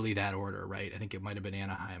generally that order, right? I think it might have been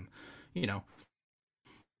Anaheim. Yeah,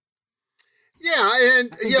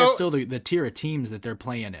 and I think that's still the tier of teams that they're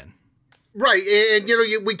playing in. Right,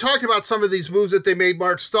 and we talked about some of these moves that they made.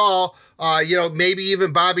 Mark Stahl, maybe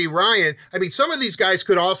even Bobby Ryan. I mean, some of these guys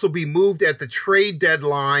could also be moved at the trade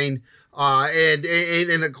deadline. And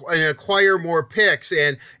acquire more picks.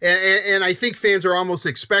 And I think fans are almost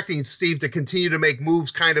expecting Steve to continue to make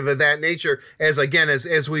moves kind of that nature as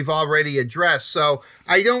we've already addressed. So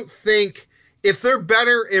I don't think if they're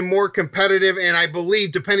better and more competitive, and I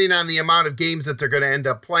believe depending on the amount of games that they're going to end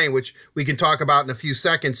up playing, which we can talk about in a few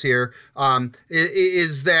seconds here,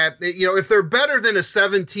 is that, if they're better than a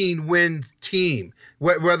 17-win team,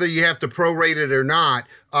 whether you have to prorate it or not,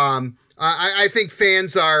 I think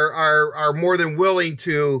fans are more than willing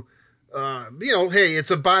to, hey,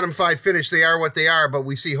 it's a bottom 5 finish. They are what they are, but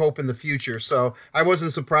we see hope in the future. So I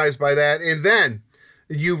wasn't surprised by that. And then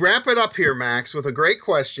you wrap it up here, Max, with a great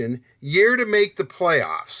question. Year to make the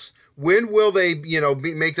playoffs. When will they,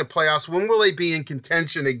 make the playoffs? When will they be in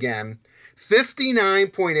contention again?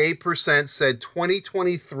 59.8% said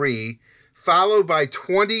 2023, followed by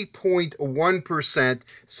 20.1%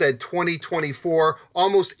 said 2024.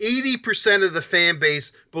 Almost 80% of the fan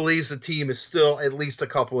base believes the team is still at least a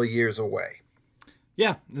couple of years away.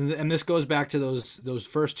 Yeah, and this goes back to those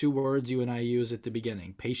first two words you and I used at the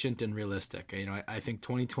beginning, patient and realistic. I think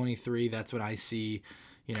 2023, that's when I see,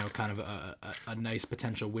 kind of a nice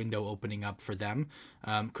potential window opening up for them.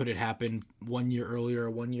 Could it happen 1 year earlier or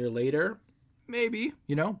 1 year later? Maybe,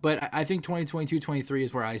 but I think 2022-23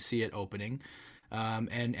 is where I see it opening.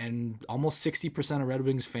 And almost 60% of Red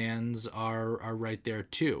Wings fans are right there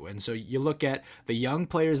too. And so you look at the young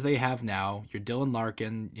players they have now, your Dylan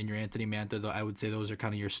Larkin and your Anthony Mantha, though I would say those are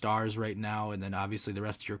kind of your stars right now. And then obviously the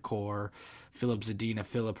rest of your core, Philip Zadina,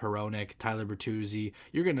 Philip Hronek, Tyler Bertuzzi,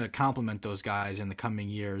 you're going to complement those guys in the coming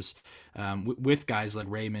years with guys like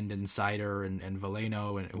Raymond and Seider and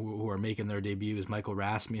Veleno and who are making their debuts, Michael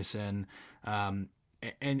Rasmussen, and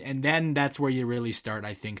then that's where you really start,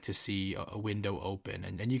 I think, to see a window open.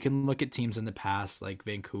 And you can look at teams in the past like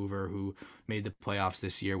Vancouver, who made the playoffs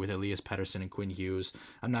this year with Elias Pettersson and Quinn Hughes.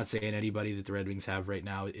 I'm not saying anybody that the Red Wings have right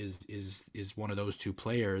now is one of those two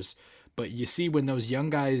players, but you see when those young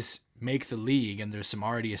guys make the league and there's some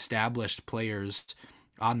already established players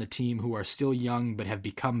on the team who are still young but have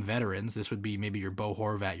become veterans. This would be maybe your Bo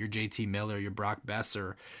Horvat, your JT Miller, your Brock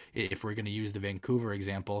Besser, if we're going to use the Vancouver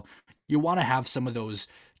example. You want to have some of those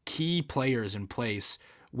key players in place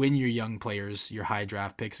when your young players, your high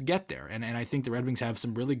draft picks, get there. And I think the Red Wings have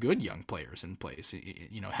some really good young players in place,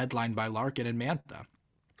 headlined by Larkin and Mantha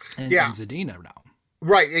and Zadina now.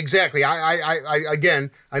 Right, exactly. I again,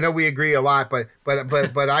 I know we agree a lot, but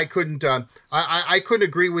I couldn't I couldn't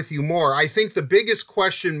agree with you more. I think the biggest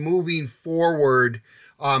question moving forward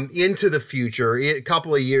into the future, a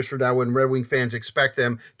couple of years from now, when Red Wing fans expect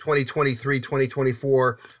them 2023,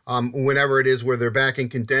 2024, whenever it is where they're back in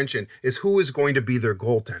contention, is who is going to be their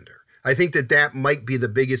goaltender. I think that might be the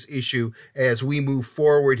biggest issue as we move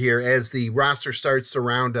forward here, as the roster starts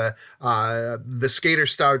to the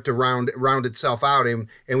skaters start to round itself out, and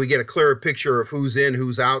we get a clearer picture of who's in,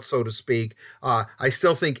 who's out, so to speak. I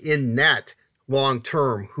still think in net, long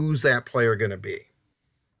term, who's that player going to be?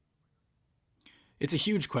 It's a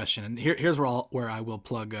huge question, and here's where I will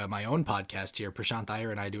plug my own podcast here. Prashant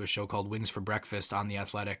Iyer and I do a show called Wings for Breakfast on The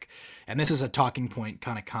Athletic, and this is a talking point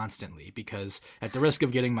kind of constantly because, at the risk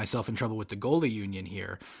of getting myself in trouble with the goalie union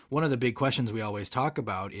here, one of the big questions we always talk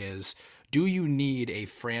about is, do you need a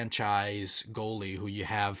franchise goalie who you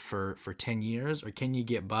have for 10 years, or can you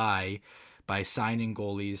get by signing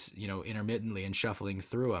goalies, intermittently and shuffling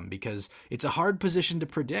through them? Because it's a hard position to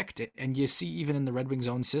predict. And you see, even in the Red Wings'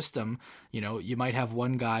 own system, you might have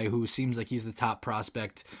one guy who seems like he's the top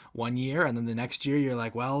prospect 1 year, and then the next year you're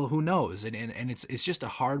like, well, who knows? And it's just a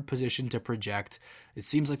hard position to project. It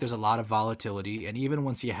seems like there's a lot of volatility. And even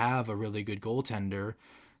once you have a really good goaltender,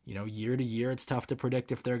 year to year, it's tough to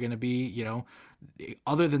predict if they're going to be,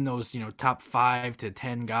 other than those, top 5 to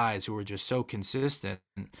 10 guys who are just so consistent.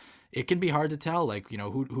 It can be hard to tell,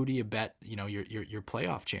 who do you bet, your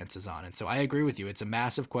playoff chances on? And so I agree with you. It's a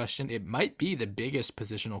massive question. It might be the biggest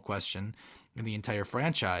positional question in the entire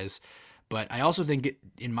franchise. But I also think,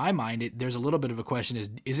 in my mind, there's a little bit of a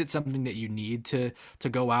question: is it something that you need to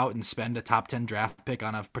go out and spend a top 10 draft pick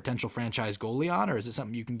on a potential franchise goalie on, or is it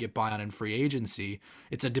something you can get by on in free agency?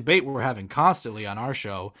 It's a debate we're having constantly on our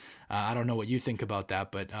show. I don't know what you think about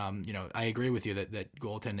that, but I agree with you that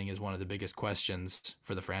goaltending is one of the biggest questions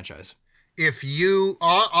for the franchise. If you,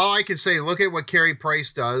 all I can say, look at what Carey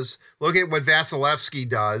Price does, look at what Vasilevsky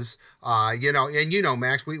does,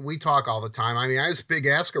 Max, we talk all the time. I mean, I was a big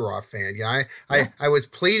Askarov fan. I was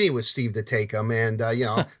pleading with Steve to take him, and,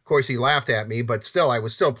 of course he laughed at me, but still, I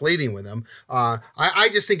was still pleading with him. I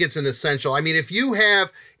just think it's an essential. I mean, if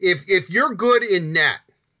you're good in net,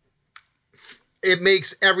 it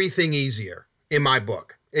makes everything easier in my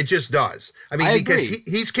book. It just does. I mean, because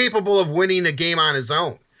he's capable of winning a game on his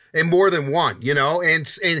own. And more than one,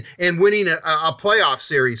 and winning a playoff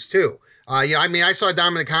series too. I mean, I saw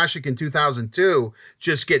Dominic Hasek in 2002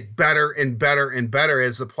 just get better and better and better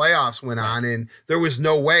as the playoffs went on, and there was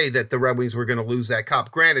no way that the Red Wings were going to lose that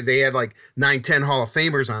cup. Granted, they had like 9-10 Hall of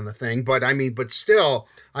Famers on the thing, but still,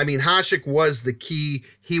 Hasek was the key.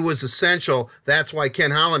 He was essential. That's why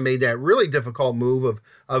Ken Holland made that really difficult move of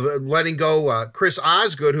letting go Chris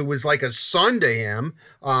Osgood, who was like a son to him,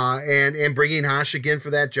 and bringing Hasek in for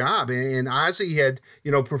that job. And Ozzy had,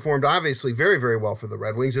 performed obviously very, very well for the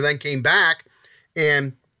Red Wings, and then came back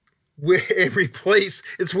and replaced.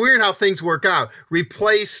 It's weird how things work out.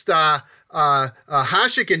 Replaced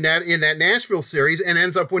Hasek in that Nashville series, and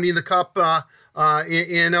ends up winning the cup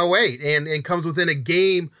in 08, and comes within a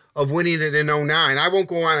game of winning it in 09. I won't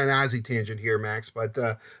go on an Ozzy tangent here, Max, but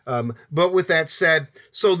with that said,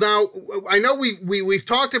 so now I know we've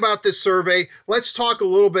talked about this survey. Let's talk a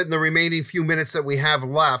little bit in the remaining few minutes that we have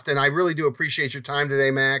left, and I really do appreciate your time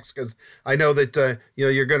today, Max, because I know that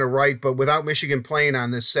you're going to write, but without Michigan playing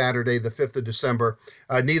on this Saturday, the 5th of December,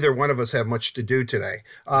 neither one of us have much to do today.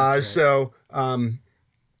 Right. So I'm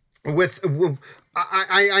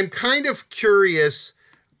kind of curious.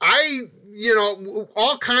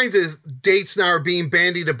 All kinds of dates now are being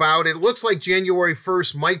bandied about. It looks like January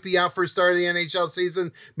 1st might be out for start of the NHL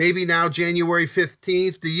season. Maybe now January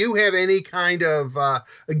 15th. Do you have any kind of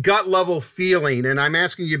gut level feeling? And I'm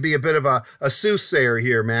asking you to be a bit of a soothsayer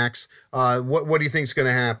here, Max. What do you think is going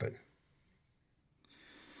to happen?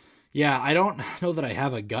 Yeah, I don't know that I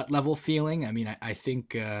have a gut level feeling. I mean, I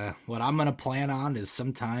think what I'm going to plan on is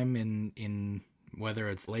sometime in whether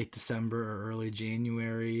it's late December or early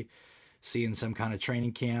January, seeing some kind of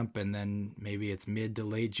training camp, and then maybe it's mid to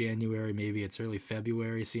late January, maybe it's early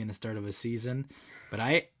February, seeing the start of a season.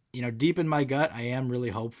 But deep in my gut, I am really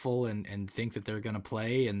hopeful and think that they're going to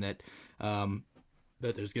play, and that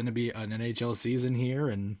there's going to be an NHL season here.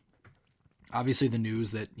 And obviously the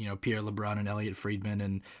news that, Pierre LeBrun and Elliot Friedman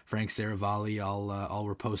and Frank Saravalli all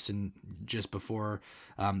were posting just before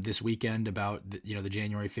this weekend about the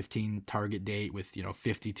January 15 target date with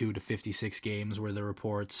 52 to 56 games were the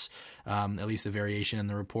reports, at least the variation in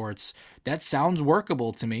the reports. That sounds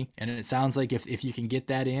workable to me, and it sounds like if you can get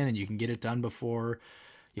that in and you can get it done before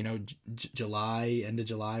July, end of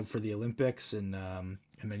July for the Olympics, and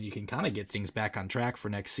then you can kind of get things back on track for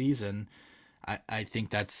next season. I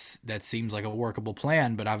think that seems like a workable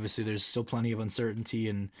plan, but obviously there's still plenty of uncertainty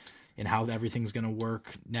in how everything's going to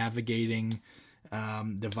work, navigating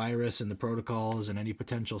the virus and the protocols and any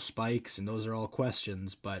potential spikes, and those are all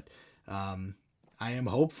questions. But I am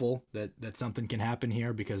hopeful that something can happen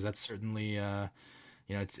here, because that's certainly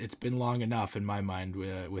it's been long enough in my mind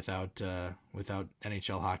without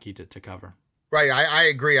NHL hockey to cover. Right, I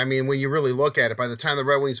agree. I mean, when you really look at it, by the time the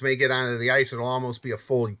Red Wings may get onto the ice, it'll almost be a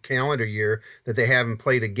full calendar year that they haven't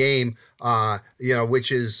played a game.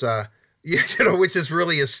 Which is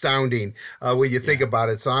really astounding when you think about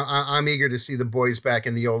it. So I'm eager to see the boys back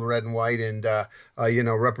in the old red and white, and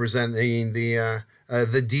representing the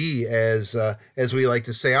D, as we like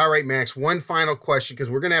to say. All right, Max, one final question, because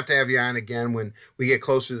we're going to have you on again when we get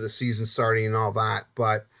closer to the season starting and all that.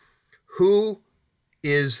 But who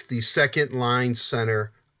is the second line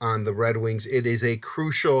center on the Red Wings? It is a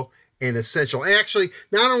crucial and essential. Actually,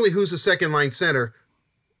 not only who's the second line center,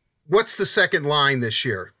 what's the second line this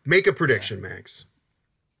year? Make a prediction, Max.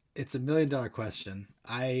 It's $1 million question.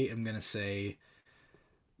 I am going to say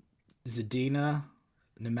Zadina,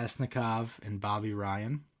 Nemesnikov, and Bobby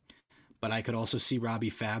Ryan. But I could also see Robbie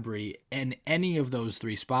Fabry in any of those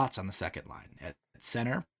three spots on the second line. At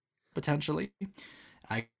center, potentially.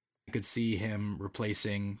 I could see him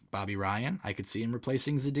replacing Bobby Ryan. I could see him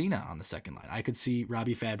replacing Zadina on the second line. I could see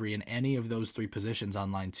Robbie Fabry in any of those three positions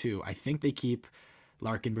on line two. I think they keep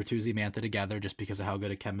Larkin, Bertuzzi, Mantha together just because of how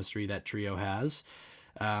good a chemistry that trio has.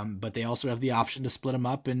 But they also have the option to split them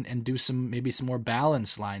up and do maybe some more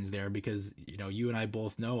balanced lines there, because you and I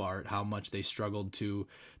both know, Art, how much they struggled to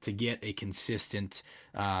get a consistent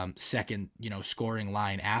second scoring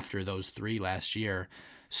line after those three last year.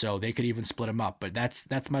 So they could even split them up. But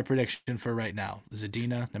that's my prediction for right now.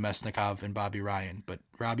 Zadina, Nemesnikov, and Bobby Ryan. But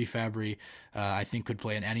Robbie Fabry, I think, could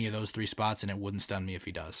play in any of those three spots, and it wouldn't stun me if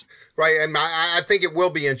he does. Right, and I think it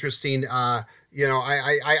will be interesting. I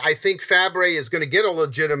think Fabry is going to get a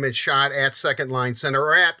legitimate shot at second line center,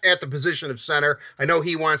 or at the position of center. I know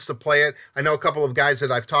he wants to play it. I know a couple of guys that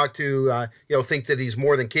I've talked to, think that he's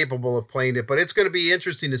more than capable of playing it. But it's going to be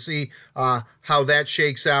interesting to see how that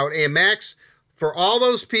shakes out. And Max, for all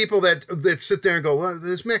those people that sit there and go, well,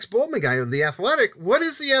 this Max Bultman guy of The Athletic, what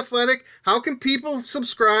is The Athletic? How can people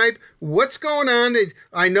subscribe? What's going on?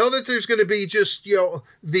 I know that there's going to be just,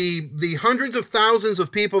 the hundreds of thousands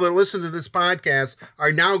of people that listen to this podcast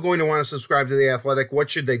are now going to want to subscribe to The Athletic. What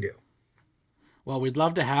should they do? Well, we'd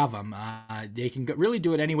love to have them. They can really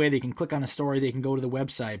do it any way. They can click on a story. They can go to the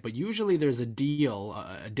website. But usually there's a deal,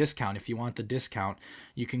 a discount. If you want the discount,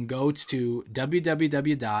 you can go to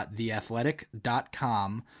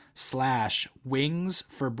www.theathletic.com/wings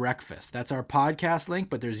for breakfast. That's our podcast link,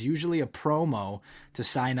 but there's usually a promo to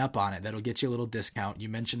sign up on it. That'll get you a little discount. You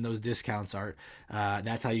mentioned those discounts, Art.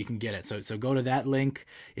 That's how you can get it. So go to that link.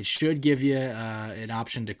 It should give you an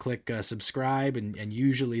option to click subscribe, and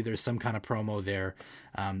usually there's some kind of promo there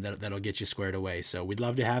that'll get you squared away. So we'd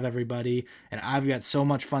love to have everybody, and I've got so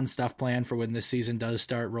much fun stuff planned for when this season does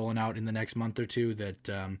start rolling out in the next month or two that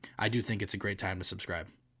I do think it's a great time to subscribe.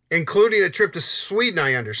 Including a trip to Sweden,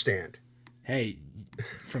 I understand. Hey,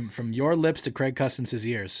 from your lips to Craig Cousins'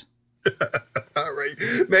 ears. All right.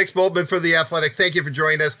 Max Bultman for The Athletic. Thank you for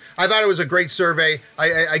joining us. I thought it was a great survey.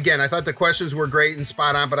 I thought the questions were great and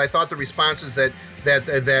spot on, but I thought the responses that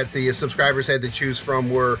the subscribers had to choose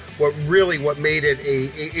from were what made it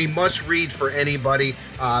a must read for anybody.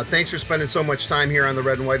 Thanks for spending so much time here on the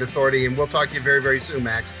Red and White Authority, and we'll talk to you very, very soon,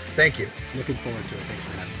 Max. Thank you. Looking forward to it. Thanks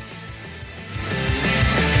for having me.